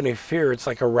not out of any fear. It's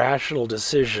like a rational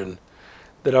decision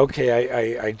that,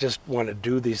 okay, I just want to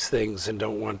do these things and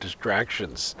don't want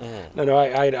distractions. No,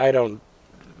 I don't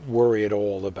worry at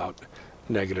all about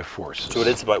negative forces. So it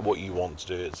is about what you want to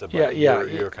do. It's about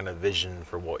your kind of vision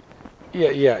for what you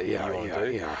want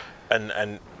to do.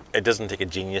 And it doesn't take a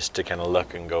genius to kind of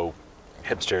look and go,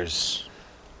 hipsters,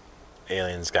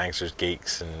 aliens, gangsters,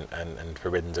 geeks, and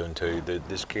Forbidden Zone 2.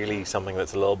 There's clearly something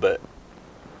that's a little bit,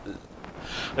 I'm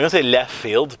going to say left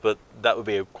field, but that would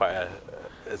be quite a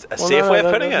safe way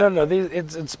of putting it. No,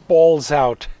 it's balls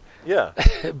out. Yeah.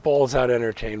 Balls out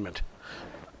entertainment.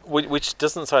 Which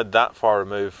doesn't sound that far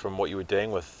removed from what you were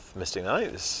doing with Mystic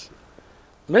Knights?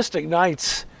 Mystic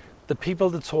Knights, the people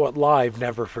that saw it live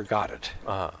never forgot it.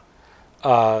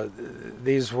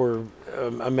 These were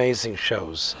amazing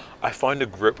shows. I found a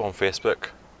group on Facebook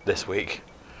this week.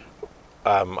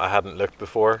 I hadn't looked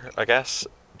before, I guess,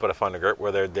 but I found a group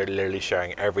where they're literally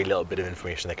sharing every little bit of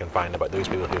information they can find about those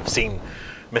people who have seen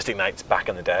Mystic Knights back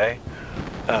in the day.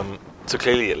 So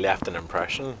clearly it left an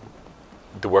impression.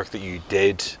 The work that you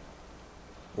did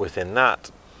within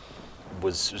that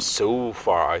was so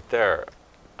far out there,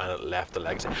 and it left a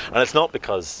legacy. And it's not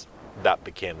because that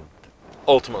became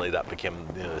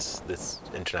this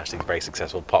internationally very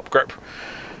successful pop group.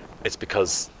 It's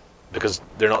because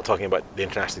they're not talking about the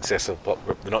internationally successful pop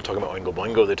group. They're not talking about Oingo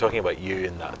Boingo. They're talking about you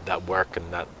and that work,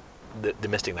 and that the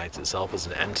Mystic Knights itself as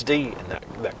an entity, and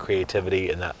that creativity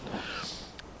and that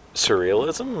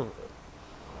surrealism.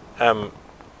 I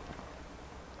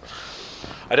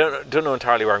don't know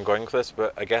entirely where I'm going with this,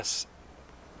 but I guess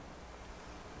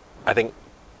I think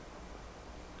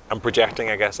I'm projecting.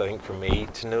 I think for me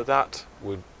to know that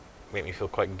would make me feel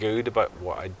quite good about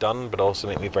what I'd done, but also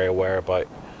make me very aware about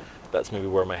that's maybe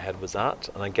where my head was at,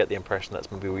 and I get the impression that's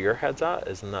maybe where your head's at.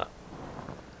 Isn't that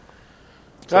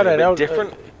a bit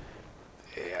different?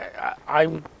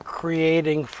 I'm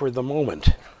creating for the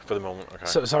moment. For the moment, okay.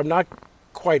 So I'm not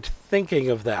quite thinking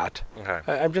of that. Okay.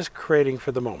 I'm just creating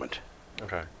for the moment.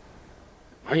 Okay.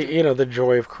 The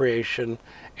joy of creation,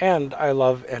 and I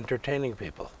love entertaining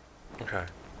people. Okay.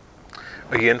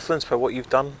 Are you influenced by what you've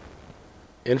done?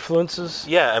 Influences?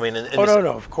 Yeah, I mean...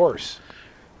 no, of course.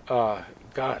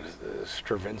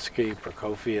 Stravinsky,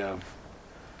 Prokofiev,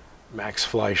 Max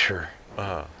Fleischer.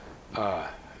 I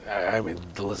mean,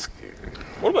 the list...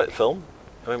 What about film?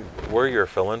 I mean, where are your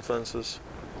film influences?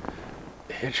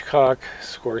 Hitchcock,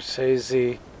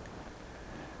 Scorsese.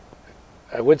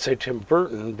 I would say Tim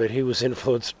Burton, but he was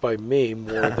influenced by me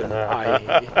more than I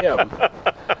him.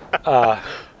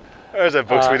 There's a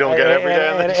books we don't get every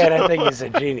day. And I think he's a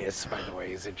genius, by the way.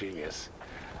 He's a genius.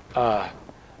 No,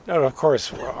 of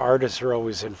course, artists are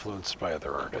always influenced by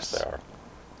other artists. Yes, they are.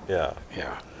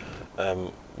 Yeah. Yeah.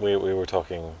 We were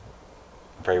talking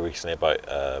very recently about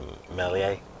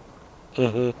Méliès.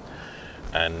 Mm-hmm.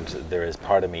 And there is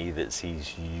part of me that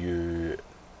sees you...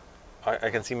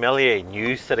 I can see Méliès and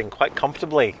you sitting quite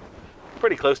comfortably,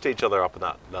 pretty close to each other up on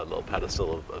that little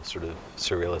pedestal of sort of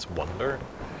surrealist wonder.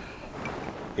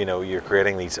 You're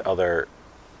creating these other...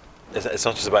 It's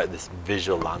not just about this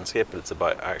visual landscape, but it's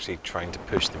about actually trying to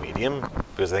push the medium.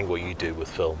 Because I think what you do with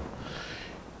film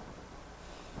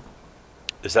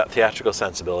is that theatrical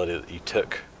sensibility that you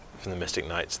took from the Mystic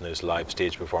Knights and those live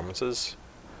stage performances,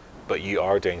 but you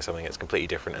are doing something that's completely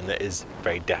different and that is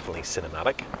very definitely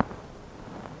cinematic.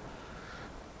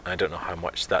 I don't know how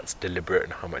much that's deliberate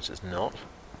and how much it's not.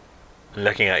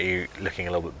 Looking at you, looking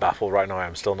a little bit baffled right now,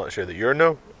 I'm still not sure that you're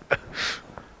no.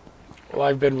 Well,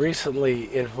 I've been recently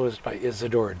influenced by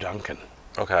Isadora Duncan.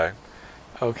 Okay.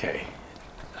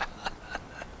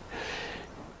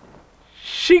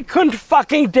 She couldn't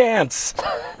fucking dance.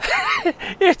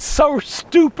 It's so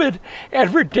stupid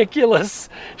and ridiculous.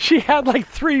 She had like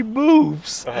 3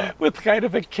 moves with kind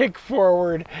of a kick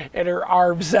forward and her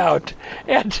arms out.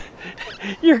 And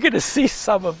you're going to see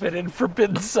some of it in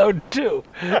Forbidden Zone 2.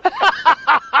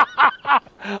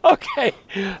 Okay.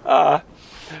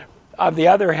 On the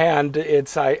other hand,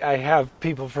 I have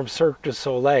people from Cirque du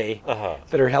Soleil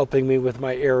that are helping me with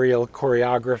my aerial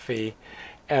choreography,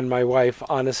 and my wife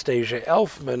Anastasia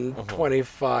Elfman,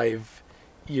 25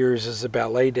 years as a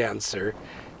ballet dancer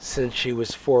since she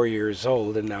was 4 years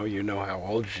old, and now you know how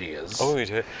old she is. Oh, you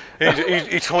do?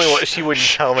 You told me what she wouldn't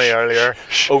tell me earlier.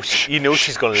 Oh,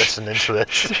 she's going to listen into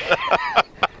this.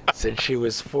 Since she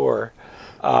was 4.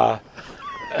 An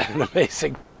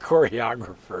amazing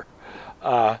choreographer.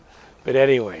 But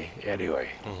anyway,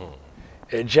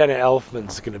 Jenna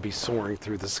Elfman's going to be soaring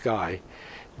through the sky,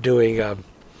 doing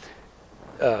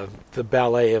the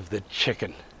ballet of the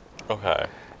chicken. Okay.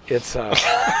 It's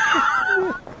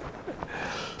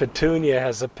Petunia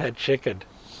has a pet chicken,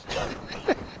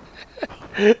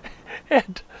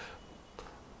 and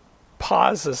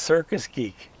Pa's a circus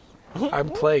geek. I'm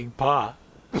playing Pa,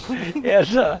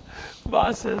 and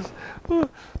Pa says,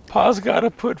 "Pa's got to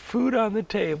put food on the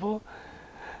table."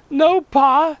 "No,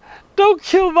 Pa, don't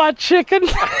kill my chicken."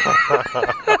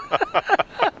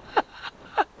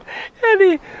 And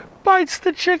he bites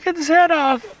the chicken's head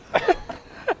off.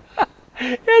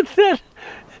 And then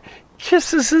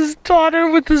kisses his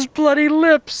daughter with his bloody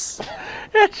lips.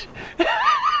 And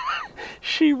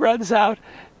she runs out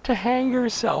to hang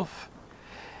herself.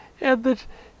 And the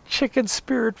chicken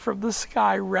spirit from the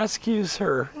sky rescues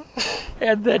her.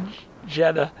 And then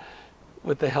Jenna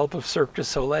with the help of Cirque du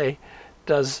Soleil,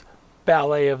 does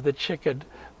Ballet of the Chicken,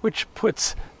 which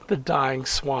puts the dying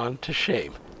swan to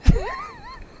shame.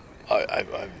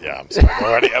 I'm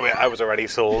sorry. I was already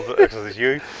sold because it's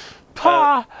you.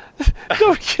 Pa,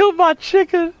 don't kill my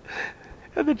chicken.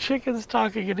 And the chicken's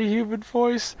talking in a human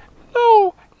voice.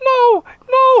 No, no,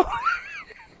 no.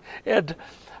 And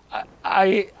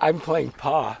I'm playing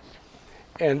Pa,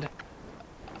 and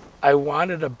I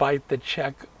wanted to bite the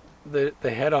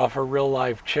head off a real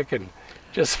live chicken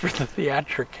just for the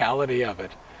theatricality of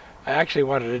it. I actually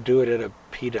wanted to do it at a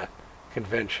PETA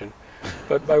convention,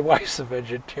 but my wife's a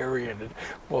vegetarian and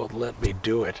won't let me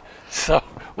do it. So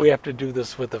we have to do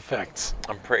this with effects.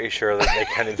 I'm pretty sure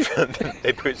that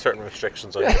they put certain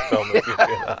restrictions on your film if you do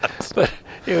that. But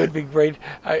it would be great.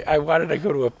 I wanted to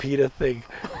go to a PETA thing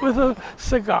with a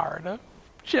cigar and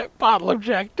a bottle of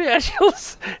Jack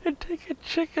Daniels and take a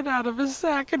chicken out of his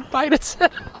sack and bite its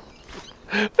head off.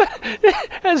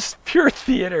 As pure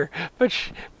theater, but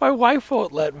my wife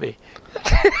won't let me.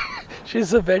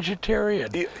 She's a vegetarian.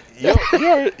 And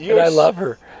I love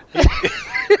her.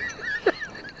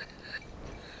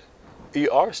 You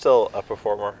are still a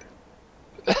performer.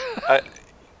 I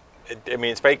mean,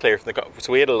 it's very clear from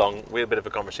so we had a bit of a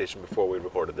conversation before we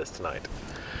recorded this tonight,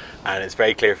 and it's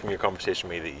very clear from your conversation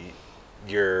with me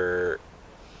that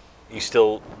you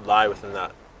still lie within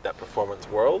that performance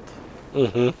world.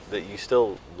 Mm-hmm. That you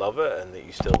still love it and that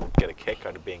you still get a kick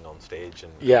out of being on stage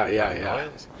and yeah.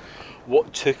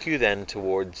 What took you then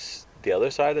towards the other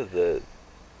side of the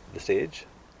stage?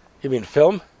 You mean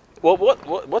film? Well,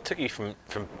 what took you from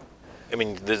I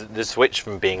mean the switch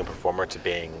from being a performer to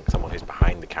being someone who's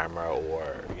behind the camera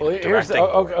or directing?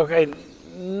 Okay,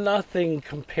 nothing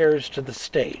compares to the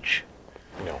stage.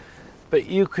 No. But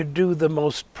you could do the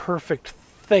most perfect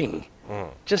thing.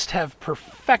 Just have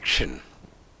perfection.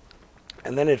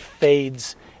 And then it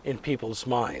fades in people's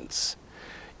minds.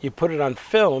 You put it on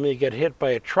film, you get hit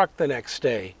by a truck the next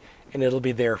day, and it'll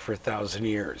be there for 1,000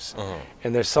 years.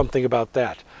 And there's something about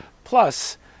that.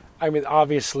 Plus, I mean,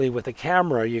 obviously with a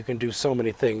camera, you can do so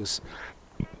many things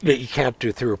that you can't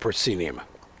do through a proscenium.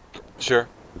 Sure.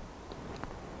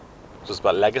 So it's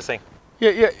about legacy.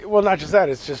 Yeah. Well, not just that.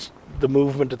 It's just the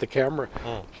movement of the camera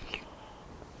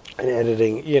and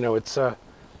editing. It's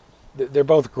they're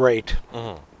both great.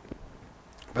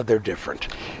 But they're different.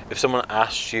 If someone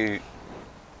asked you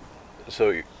to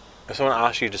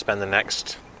spend the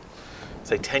next,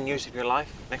 say, 10 years of your life,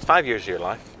 next 5 years of your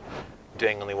life,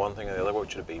 doing only one thing or the other, what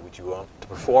would it be? Would you want to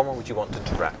perform or would you want to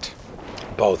direct?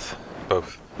 Both.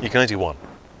 Both. You can only do one.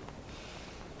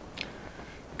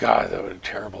 God, that was a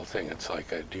terrible thing. It's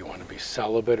like, do you want to be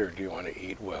celibate or do you want to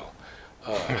eat well?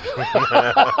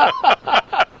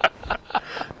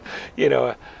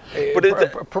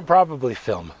 But probably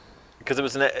film. Because it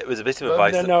was a bit of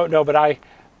advice. No, but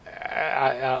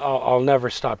I'll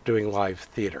never stop doing live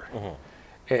theater.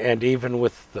 And even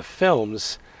with the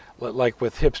films, like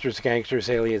with Hipsters, Gangsters,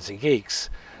 Aliens, and Geeks,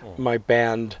 my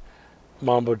band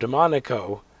Mambo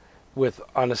Demonico, with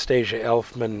Anastasia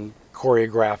Elfman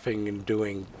choreographing and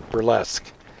doing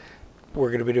burlesque, we're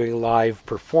going to be doing live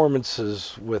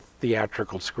performances with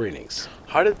theatrical screenings.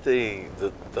 How did the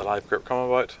live group come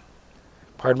about?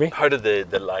 Pardon me? How did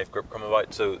the live group come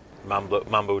about? So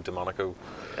Mambo Demonico.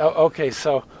 Okay,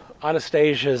 so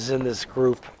Anastasia's in this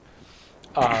group,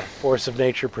 Force of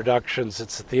Nature Productions.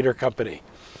 It's a theater company.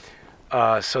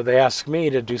 So they asked me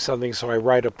to do something, so I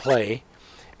write a play.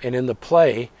 And in the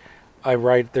play,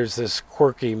 there's this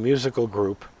quirky musical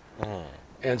group.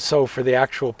 And so for the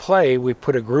actual play, we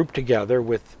put a group together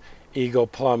with Eagle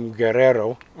Plum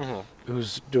Guerrero,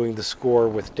 who's doing the score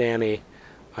with Danny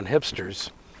on Hipsters.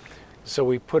 So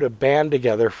we put a band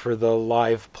together for the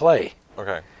live play.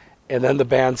 Okay. And then the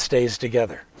band stays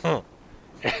together.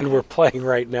 And we're playing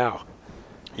right now.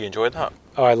 You enjoyed that?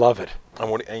 Oh, I love it.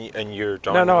 And you're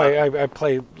John? No, I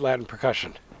play Latin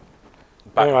percussion.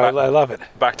 I love it.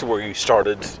 Back to where you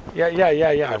started. Yeah.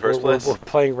 In the first place. We're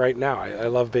playing right now. I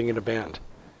love being in a band.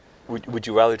 Would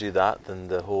you rather do that than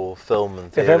the whole film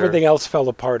and theater? If everything else fell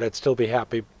apart, I'd still be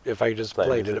happy if I just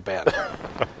played in a band.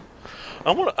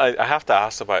 I have to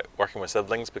ask about working with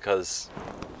siblings because,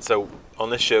 so on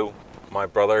this show, my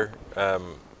brother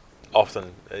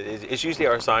often is usually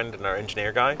our sound and our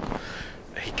engineer guy.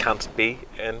 He can't be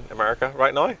in America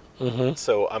right now,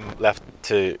 so I'm left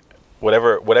to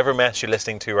whatever mess you're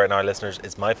listening to right now, listeners,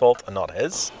 is my fault and not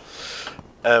his.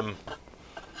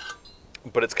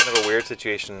 But it's kind of a weird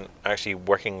situation actually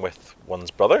working with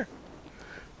one's brother.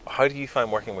 How do you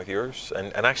find working with yours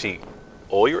and actually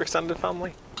all your extended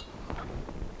family?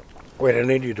 Wait, I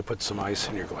need you to put some ice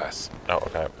in your glass. Oh,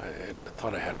 okay. I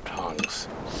thought I had tongs.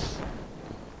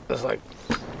 It's like,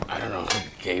 I don't know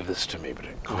who gave this to me, but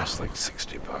it cost like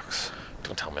 $60.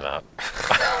 Don't tell me that.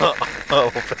 I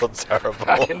feel terrible.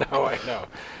 I know.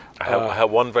 I had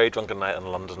one very drunken night in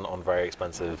London on very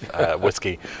expensive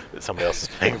whiskey that somebody else is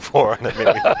paying for, and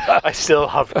I still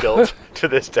have guilt to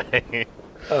this day.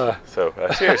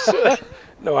 Cheers.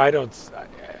 No, I don't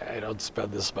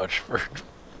spend this much for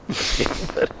whiskey.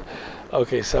 But,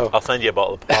 okay, so I'll send you a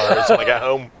bottle of Powers when I get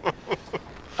home.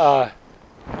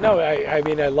 no, I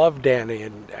mean I love Danny,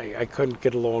 and I couldn't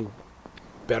get along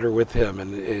better with him,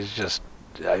 and it's just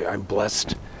I'm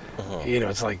blessed.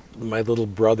 It's like my little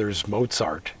brother's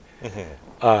Mozart.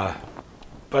 By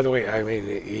the way, I mean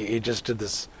he just did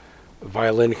this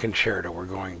violin concerto. We're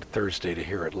going Thursday to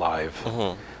hear it live.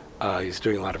 He's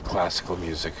doing a lot of classical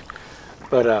music,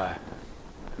 but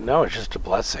no, it's just a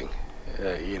blessing,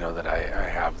 that I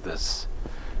have this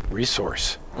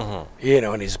resource,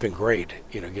 and he's been great,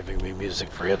 giving me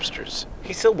music for hipsters.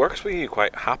 He still works with you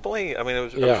quite happily. I mean, I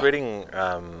was reading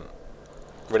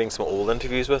some old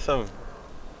interviews with him,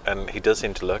 and he does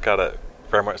seem to look at it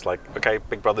very much like, okay,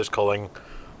 Big Brother's calling.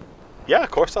 Yeah,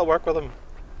 of course I'll work with him.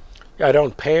 Yeah, I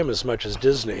don't pay him as much as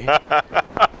Disney.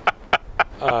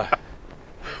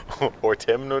 Or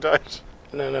Tim, no doubt.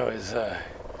 No,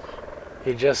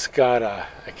 he just got I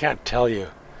can't tell you.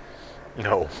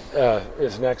 No.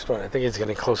 His next one, I think he's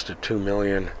getting close to $2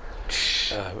 million.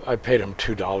 I paid him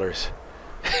 $2.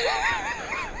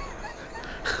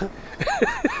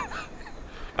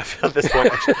 I feel at this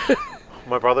point,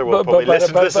 my brother will probably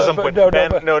listen to this at some point. No,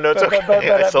 it's okay.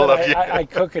 I still love you. I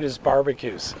cook at his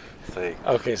barbecues. See.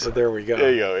 Okay, so there we go.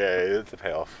 There you go. Yeah, it's a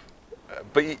payoff.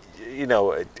 But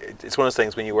it's one of those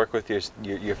things when you work with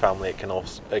your family. It can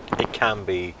also it can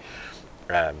be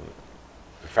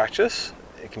fractious.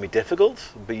 It can be difficult,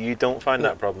 but you don't find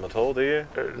that problem at all, do you?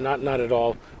 Not at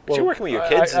all. Well, you're working with your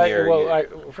kids.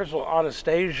 First of all,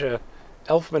 Anastasia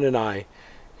Elfman and I,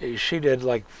 she did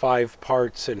like 5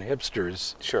 parts in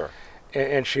Hipsters. Sure.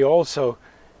 And she also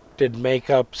did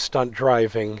makeup, stunt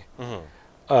driving,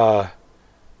 all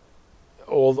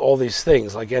these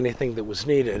things, like anything that was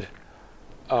needed.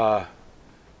 My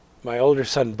older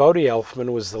son, Bodie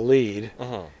Elfman, was the lead.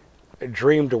 I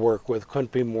dreamed to work with,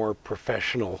 couldn't be more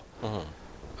professional.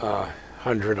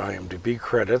 100 IMDb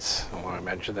credits. I want to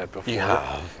mention that before. You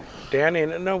have. Danny,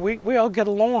 no, we all get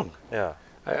along. Yeah.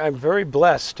 I'm very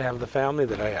blessed to have the family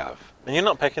that I have. And you're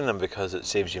not picking them because it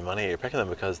saves you money. You're picking them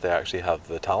because they actually have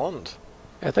the talent.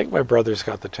 I think my brother's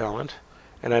got the talent.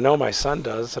 And I know my son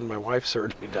does, and my wife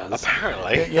certainly does.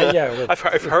 Apparently. Yeah.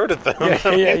 I've heard of them.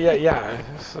 Yeah.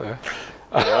 So,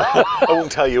 I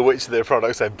won't tell you which of their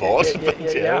products I bought.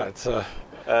 Yeah. It's no.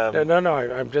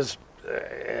 I'm just.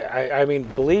 I mean,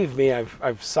 believe me,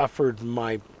 I've suffered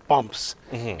my bumps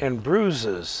and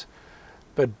bruises,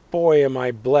 but boy, am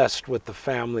I blessed with the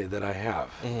family that I have.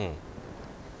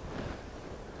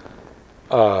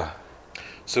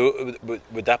 So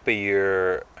would that be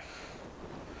your?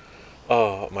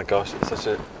 Oh my gosh,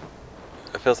 it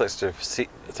feels like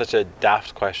such a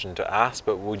daft question to ask,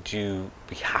 but would you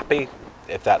be happy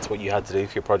if that's what you had to do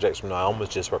for your projects from now on, was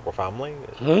just work with family?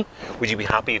 Would you be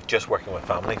happy if just working with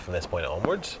family from this point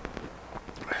onwards?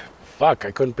 Fuck,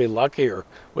 I couldn't be luckier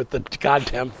with the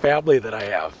goddamn family that I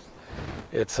have.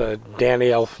 It's Danny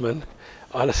Elfman,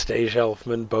 Anastasia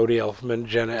Elfman, Bodie Elfman,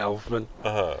 Jenna Elfman.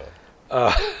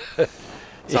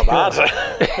 It's not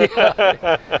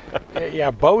bad.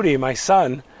 Yeah, Bodie, my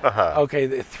son.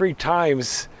 Okay, 3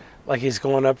 times, like he's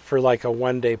going up for like a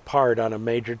 1-day part on a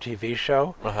major TV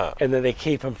show, and then they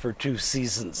keep him for 2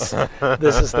 seasons.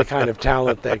 This is the kind of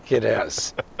talent that kid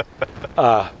has.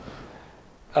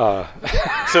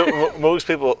 So most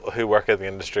people who work in the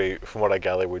industry, from what I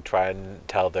gather, would try and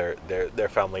tell their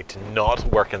family to not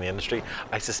work in the industry.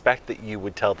 I suspect that you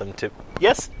would tell them to,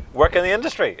 yes, work in the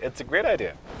industry. It's a great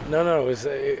idea. No, it's,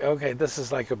 okay, this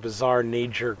is like a bizarre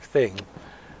knee-jerk thing.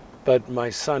 But my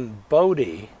son,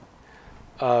 Bodie,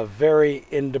 very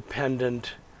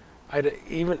independent. I'd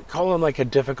even call him like a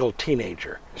difficult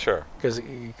teenager. Sure. Because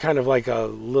he kind of like a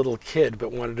little kid,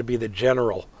 but wanted to be the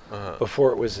general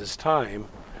before it was his time.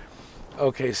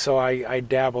 Okay, so I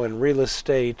dabble in real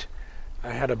estate. I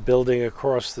had a building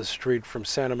across the street from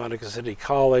Santa Monica City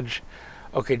College.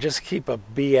 Okay, just keep a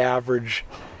B average,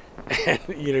 and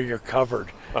you're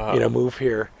covered. Move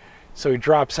here. So he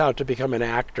drops out to become an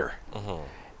actor.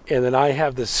 And then I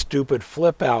have this stupid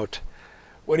flip out.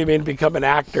 What do you mean become an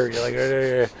actor?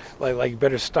 You're like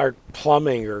better start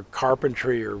plumbing or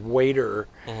carpentry or waiter,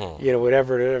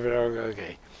 whatever.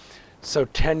 Okay. So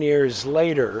 10 years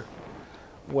later,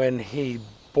 when he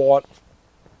bought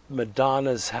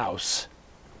Madonna's house,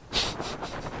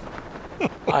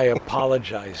 I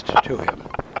apologized to him.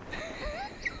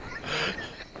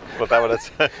 But that what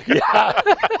it's. Yeah.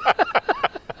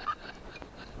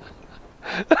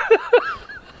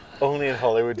 Only in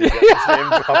Hollywood do you get this name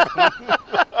dropping.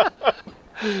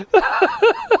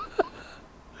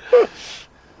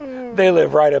 They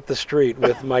live right up the street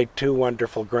with my two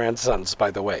wonderful grandsons, by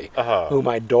the way, who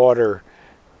my daughter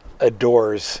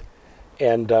adores.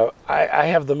 And I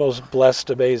have the most blessed,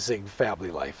 amazing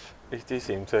family life. You do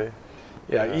seem to.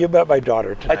 Yeah, you met my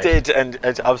daughter tonight. I did, and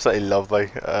it's absolutely lovely.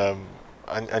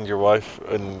 And your wife,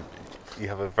 and you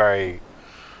have a very.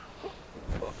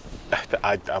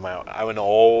 I'm in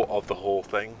awe of the whole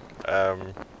thing.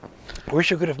 Wish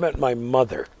you could have met my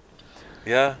mother.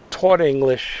 Yeah. Taught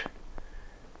English.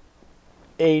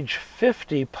 Age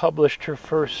 50, published her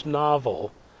first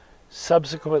novel.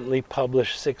 Subsequently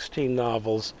published 16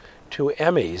 novels, 2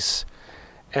 Emmys,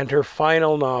 and her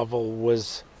final novel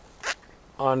was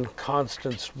on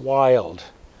Constance Wilde,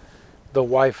 the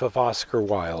wife of Oscar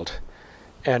Wilde.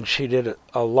 And she did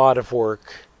a lot of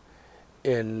work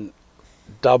in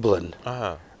Dublin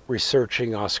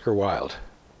researching Oscar Wilde.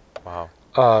 Wow.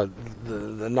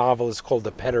 The novel is called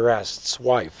The Pederast's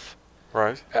Wife.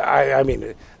 Right. I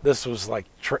mean, this was like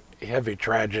heavy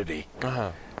tragedy.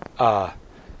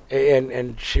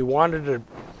 And she wanted to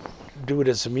do it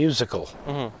as a musical,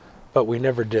 but we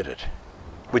never did it.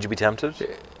 Would you be tempted?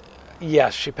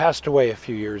 Yes, she passed away a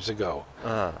few years ago,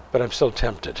 but I'm still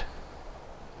tempted.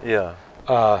 Yeah.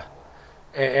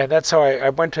 And that's how I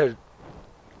went to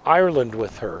Ireland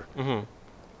with her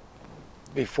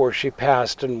before she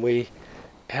passed, and we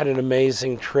had an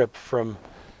amazing trip from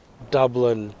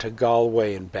Dublin to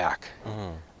Galway and back.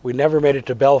 We never made it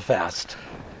to Belfast.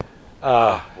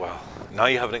 Well, now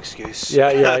you have an excuse.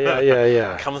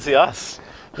 Yeah. Come and see us.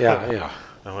 Yeah.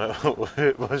 And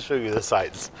we'll show you the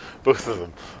sights, both of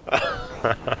them.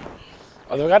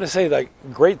 Although I got to say, like,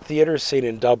 great theater scene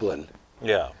in Dublin.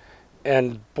 Yeah.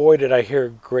 And boy, did I hear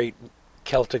great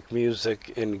Celtic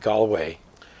music in Galway.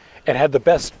 And had the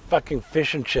best fucking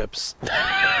fish and chips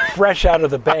fresh out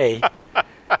of the bay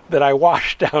that I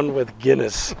washed down with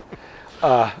Guinness.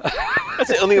 That's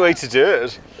the only way to do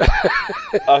it.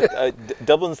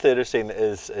 Dublin's theatre scene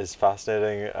is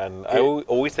fascinating, and I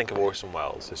always think of Orson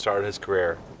Welles, who started his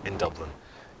career in Dublin.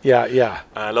 Yeah.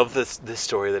 And I love this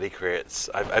story that he creates.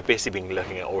 I've basically been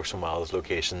looking at Orson Welles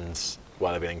locations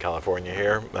while I've been in California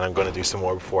here, and I'm going to do some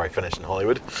more before I finish in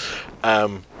Hollywood.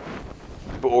 But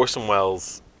Orson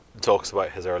Welles talks about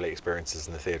his early experiences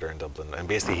in the theatre in Dublin, and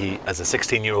basically he, as a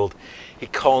 16-year-old, he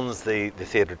cons the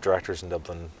theatre directors in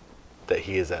Dublin that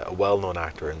he is a well-known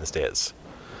actor in the States.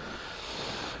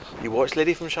 You watch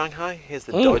Lady from Shanghai? He has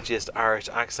the dodgiest Irish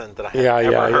accent that I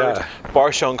have ever heard.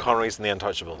 Bar Sean Connery's in The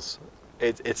Untouchables.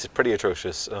 It's pretty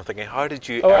atrocious, and I'm thinking, how did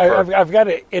you ever... I've got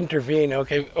to intervene,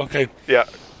 okay. Yeah.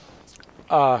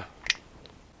 The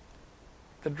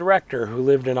director who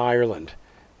lived in Ireland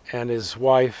and his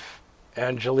wife,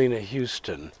 Angelina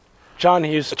Houston. John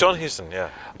Huston. John Huston, yeah.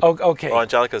 Oh, okay. Well,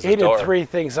 Angelica's his daughter. He did 3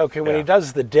 things. Okay, when he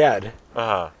does The Dead,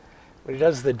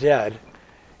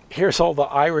 here's all the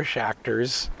Irish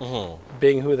actors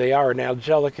being who they are. And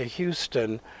Angelica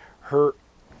Houston, her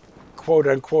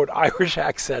quote-unquote Irish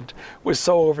accent was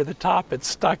so over the top it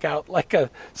stuck out like a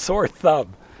sore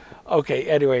thumb. Okay,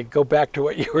 anyway, go back to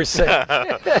what you were saying.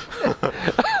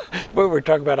 We were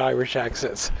talking about Irish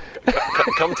accents.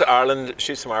 Come to Ireland,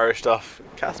 shoot some Irish stuff,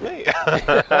 cast me.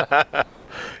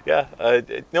 Yeah,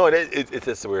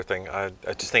 it's a weird thing. I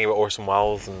just think about Orson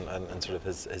Welles and sort of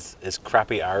his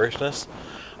crappy Irishness,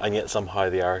 and yet somehow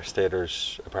the Irish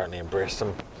theatres apparently embraced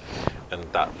him, and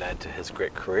that led to his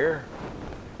great career.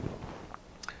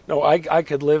 No, I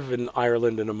could live in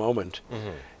Ireland in a moment,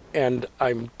 and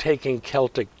I'm taking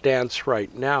Celtic dance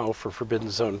right now for Forbidden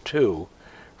Zone 2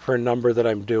 for a number that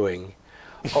I'm doing,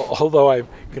 although I'm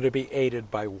going to be aided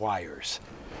by wires.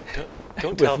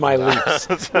 Don't tell with my leaps.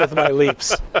 With my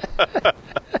leaps.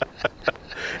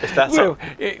 If that's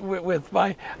with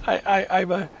my,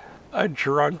 I'm a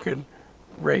drunken,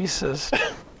 racist,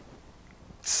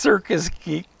 circus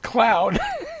geek clown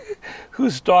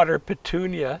whose daughter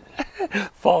Petunia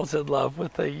falls in love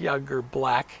with a younger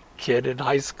black kid in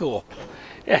high school,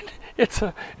 and it's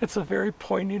a very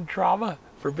poignant drama.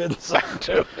 Forbidden Zone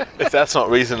 2. If that's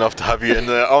not reason enough to have you on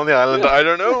the island, I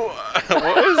don't know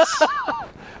what is.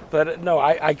 But no,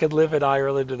 I could live in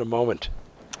Ireland in a moment.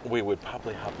 We would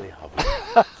probably happily have you.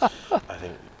 I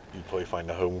think you'd probably find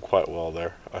a home quite well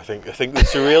there. I think the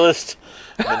surrealist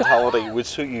mentality would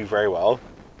suit you very well,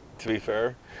 to be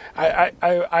fair.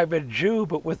 I'm a Jew,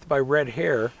 but with my red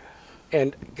hair.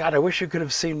 And God, I wish you could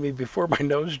have seen me before my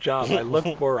nose job. I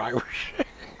look more Irish.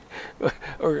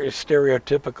 Or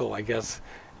stereotypical, I guess.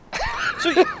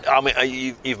 So, I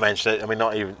mean, you've mentioned it. I mean,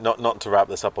 not to wrap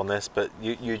this up on this, but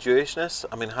your Jewishness.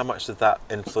 I mean, how much does that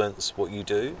influence what you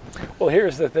do? Well,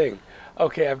 here's the thing.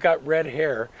 Okay, I've got red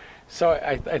hair, so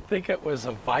I think it was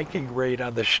a Viking raid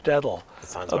on the Shtetl. That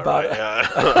sounds about right.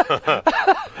 Yeah.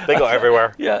 They go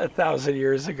everywhere. Yeah, 1,000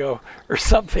 years ago or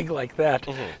something like that.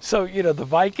 Mm-hmm. So, the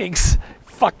Vikings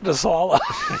fucked us all up.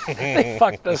 They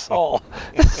fucked us all.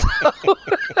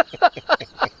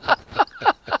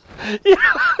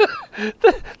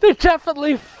 They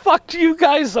definitely fucked you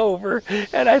guys over,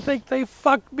 and I think they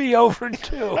fucked me over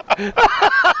too.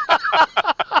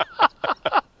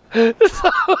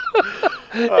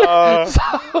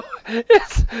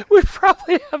 We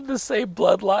probably have the same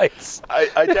bloodlines.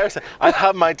 I dare say I've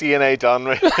had my DNA done,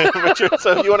 Richard.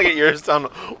 So if you want to get yours done,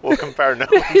 we'll compare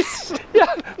notes.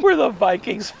 Yeah, we're the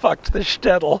Vikings fucked the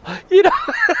Shtetl.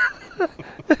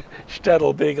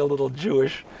 Shtetl being a little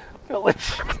Jewish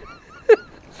village.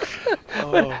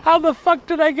 But how the fuck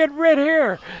did I get red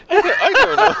hair? I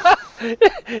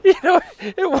don't know.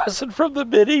 It wasn't from the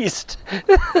Mideast.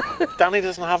 Danny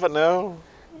doesn't have it now.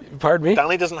 Pardon me?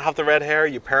 Danny doesn't have the red hair.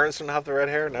 Your parents don't have the red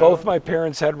hair? No. Both my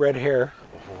parents had red hair,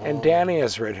 and Danny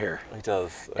has red hair. He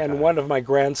does. Okay. And one of my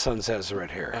grandsons has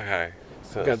red hair. Okay.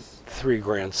 So I've got 3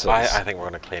 grandsons. I think we're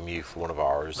going to claim you for one of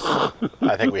ours.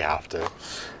 I think we have to. Is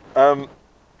there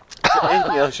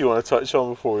anything else you want to touch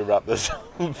on before we wrap this up?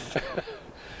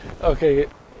 Okay.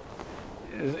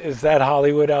 Is that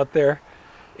Hollywood out there?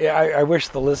 Yeah, I wish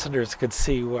the listeners could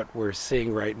see what we're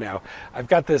seeing right now. I've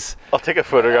got this... I'll take a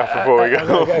photograph before we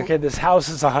go. Okay, this house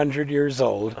is 100 years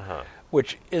old,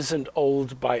 which isn't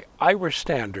old by Irish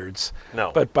standards,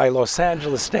 but by Los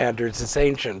Angeles standards, it's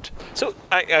ancient. So,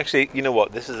 actually, you know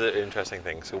what? This is an interesting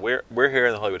thing. So we're here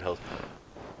in the Hollywood Hills.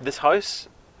 This house,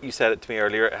 you said it to me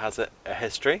earlier, it has a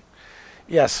history.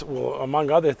 Yes, well, among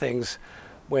other things,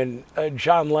 when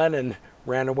John Lennon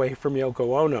ran away from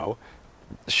Yoko Ono,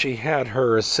 she had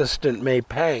her assistant May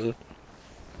Pang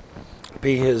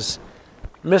be his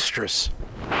mistress.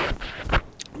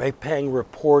 May Pang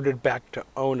reported back to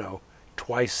Ono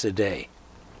twice a day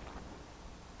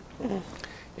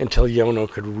until Ono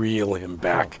could reel him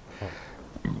back.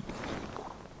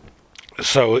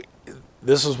 So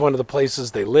this was one of the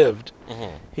places they lived.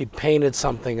 Mm-hmm. He painted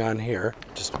something on here.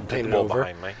 Just painted over.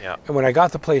 Behind me, yeah. And when I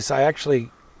got the place, I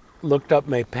actually looked up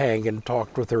May Pang and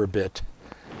talked with her a bit.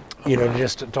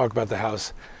 Just to talk about the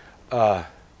house.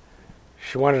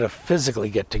 She wanted to physically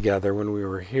get together when we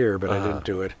were here, but I didn't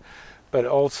do it. But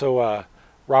also,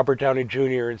 Robert Downey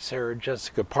Jr. and Sarah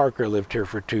Jessica Parker lived here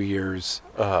for 2 years.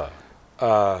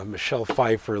 Michelle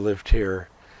Pfeiffer lived here.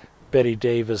 Betty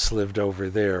Davis lived over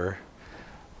there.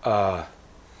 Barry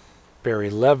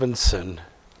Levinson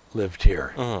lived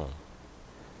here.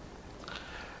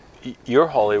 You're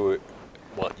Hollywood.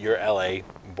 Well, you're LA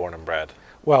born and bred.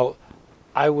 Well,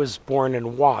 I was born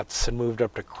in Watts and moved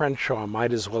up to Crenshaw.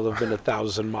 Might as well have been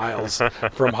 1,000 miles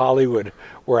from Hollywood,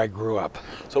 where I grew up.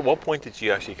 So at what point did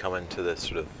you actually come into this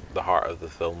sort of the heart of the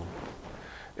film?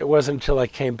 It wasn't until I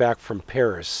came back from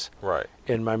Paris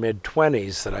in my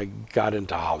mid-20s that I got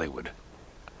into Hollywood.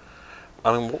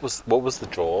 I mean, what was the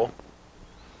draw?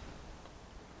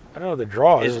 I don't know the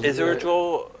draw. Is there a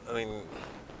draw? I mean...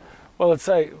 Well,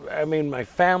 my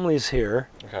family's here.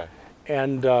 Okay.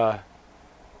 And...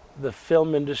 the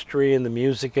film industry and the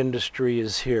music industry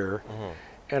is here,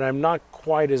 and I'm not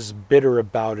quite as bitter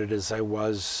about it as I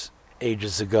was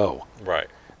ages ago. Right.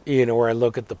 Where I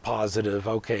look at the positive,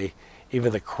 okay,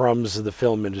 even the crumbs of the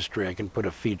film industry, I can put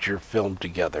a feature film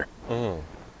together.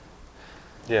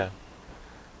 Yeah.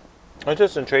 I'm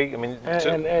just intrigued. I mean, is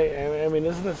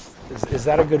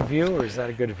that a good view, or is that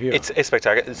a good view? It's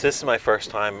spectacular. This is my first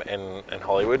time in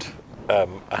Hollywood.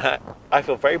 I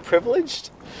feel very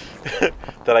privileged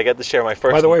that I get to share my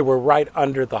first... By the way, we're right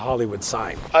under the Hollywood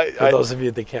sign, for those of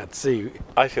you that can't see.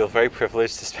 I feel very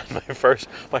privileged to spend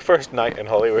my first night in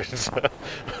Hollywood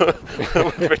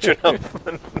with Richard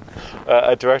Elfman,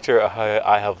 a director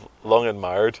I have long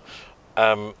admired.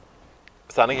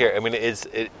 Standing here, I mean, it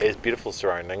is beautiful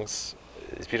surroundings.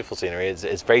 It's beautiful scenery.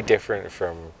 It's very different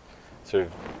from sort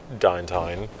of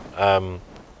downtown.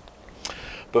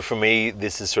 But for me,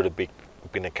 this has sort of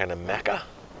been a kind of mecca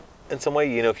in some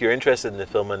way. If you're interested in the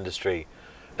film industry,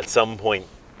 at some point,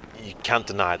 you can't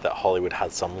deny that Hollywood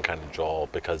has some kind of draw,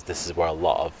 because this is where a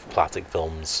lot of classic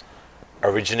films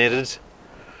originated,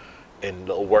 in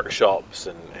little workshops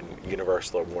and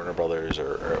Universal or Warner Brothers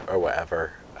or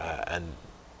whatever. And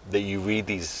that you read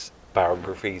these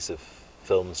biographies of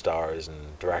film stars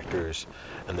and directors,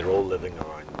 and they're all living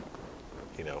around,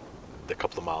 the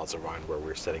couple of miles around where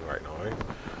we're sitting right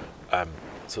now.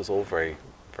 So it's all very,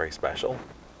 very special.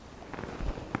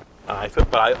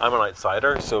 But I'm an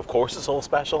outsider, so of course it's all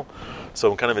special. So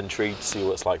I'm kind of intrigued to see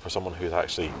what it's like for someone who's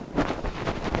actually,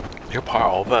 you're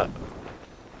part of it.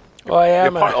 Well, I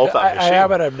am. You're part of that I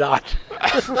am, and I'm not.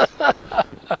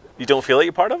 You don't feel like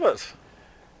you're part of it?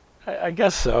 I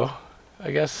guess so.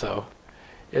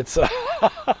 It's.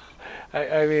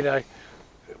 I mean,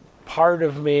 part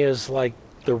of me is like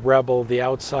the rebel, the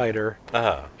outsider,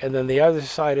 and then the other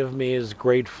side of me is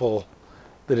grateful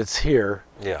that it's here.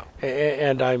 Yeah.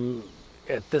 And I'm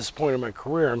at this point in my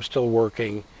career, I'm still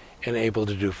working and able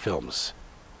to do films.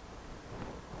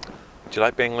 Do you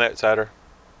like being an outsider?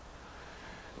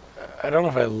 I don't know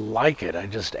if I like it. I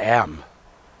just am.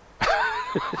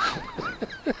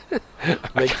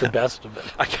 Make the best of it.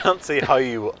 I can't see how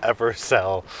you will ever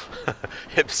sell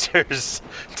hipsters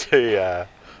to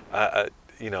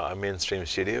a mainstream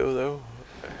studio, though.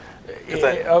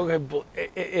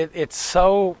 It's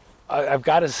so. I've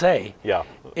got to say. Yeah.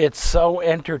 It's so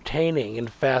entertaining and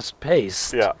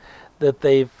fast-paced. Yeah. That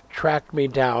they've tracked me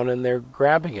down and they're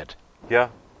grabbing it. Yeah.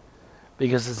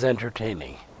 Because it's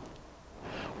entertaining.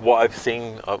 What I've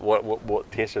seen,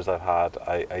 what tasters I've had,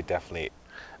 I definitely.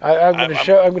 I'm going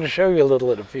to show you a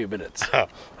little in a few minutes.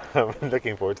 I'm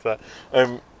looking forward to that.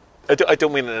 I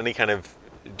don't mean in any kind of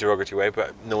derogatory way,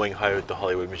 but knowing how the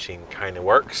Hollywood machine kind of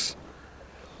works,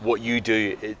 what you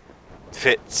do, it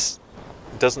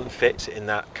doesn't fit in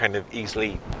that kind of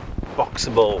easily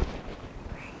boxable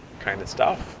kind of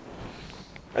stuff.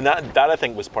 And that I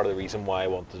think was part of the reason why I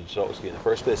wanted to talk to you in the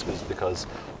first place, was because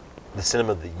the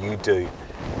cinema that you do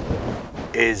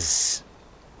is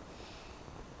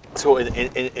so in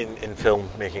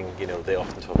filmmaking, they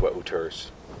often talk about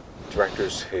auteurs,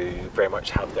 directors who very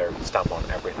much have their stamp on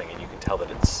everything, and you can tell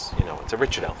that it's a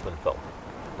Richard Elfman film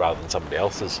rather than somebody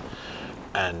else's.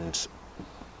 And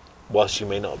whilst you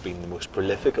may not have been the most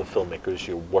prolific of filmmakers,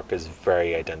 your work is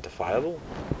very identifiable.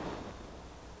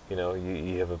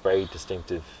 You have a very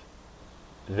distinctive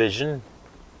vision,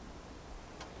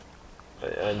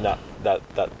 and that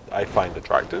I find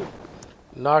attractive.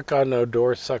 Knock on no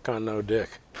door, suck on no dick.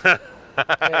 and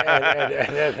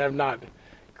I'm not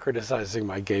criticizing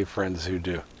my gay friends who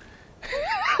do.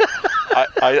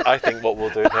 I think what we'll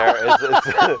do there is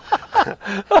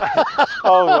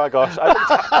oh my gosh,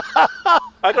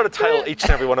 I got to title each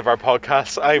and every one of our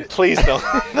podcasts. Please don't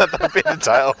let that be the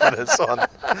title for this one.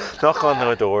 Knock on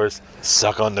no doors,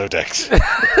 suck on no dicks.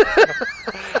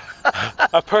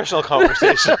 A personal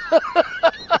conversation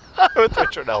with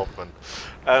Richard Elfman.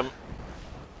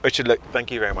 Richard, look,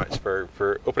 thank you very much for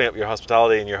opening up your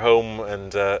hospitality in your home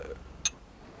and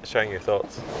sharing your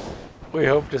thoughts. We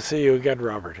hope to see you again,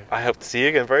 Robert. I hope to see you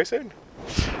again very soon.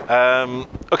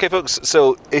 Okay, folks,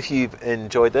 so if you've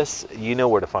enjoyed this, you know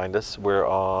where to find us. We're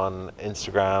on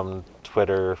Instagram,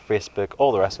 Twitter, Facebook,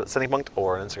 all the rest of it, Cinepunkt,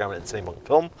 or on Instagram at Cinepunkt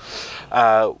Film.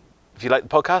 If you like the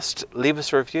podcast, leave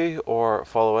us a review or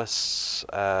follow us,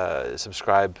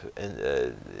 subscribe.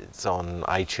 It's on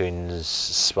iTunes,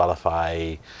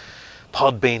 Spotify,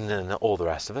 Podbean, and all the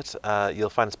rest of it. You'll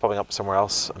find us popping up somewhere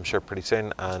else, I'm sure, pretty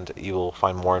soon, and you will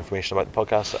find more information about the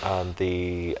podcast and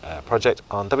the project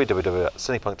on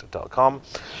www.cinepunkt.com.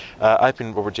 I've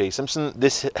been Robert J. Simpson.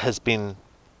 This has been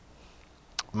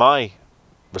my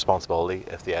responsibility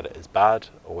if the edit is bad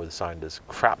or the sound is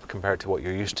crap compared to what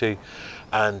you're used to.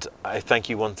 And I thank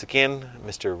you once again,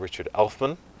 Mr. Richard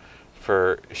Elfman,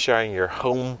 for sharing your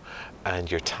home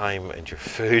and your time and your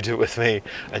food with me,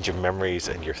 and your memories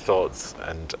and your thoughts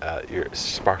and your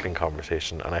sparkling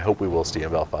conversation. And I hope we will see you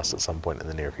in Belfast at some point in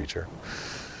the near future.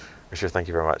 Richard, thank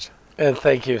you very much. And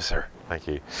thank you, sir. Thank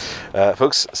you.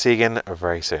 Folks, see you again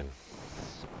very soon.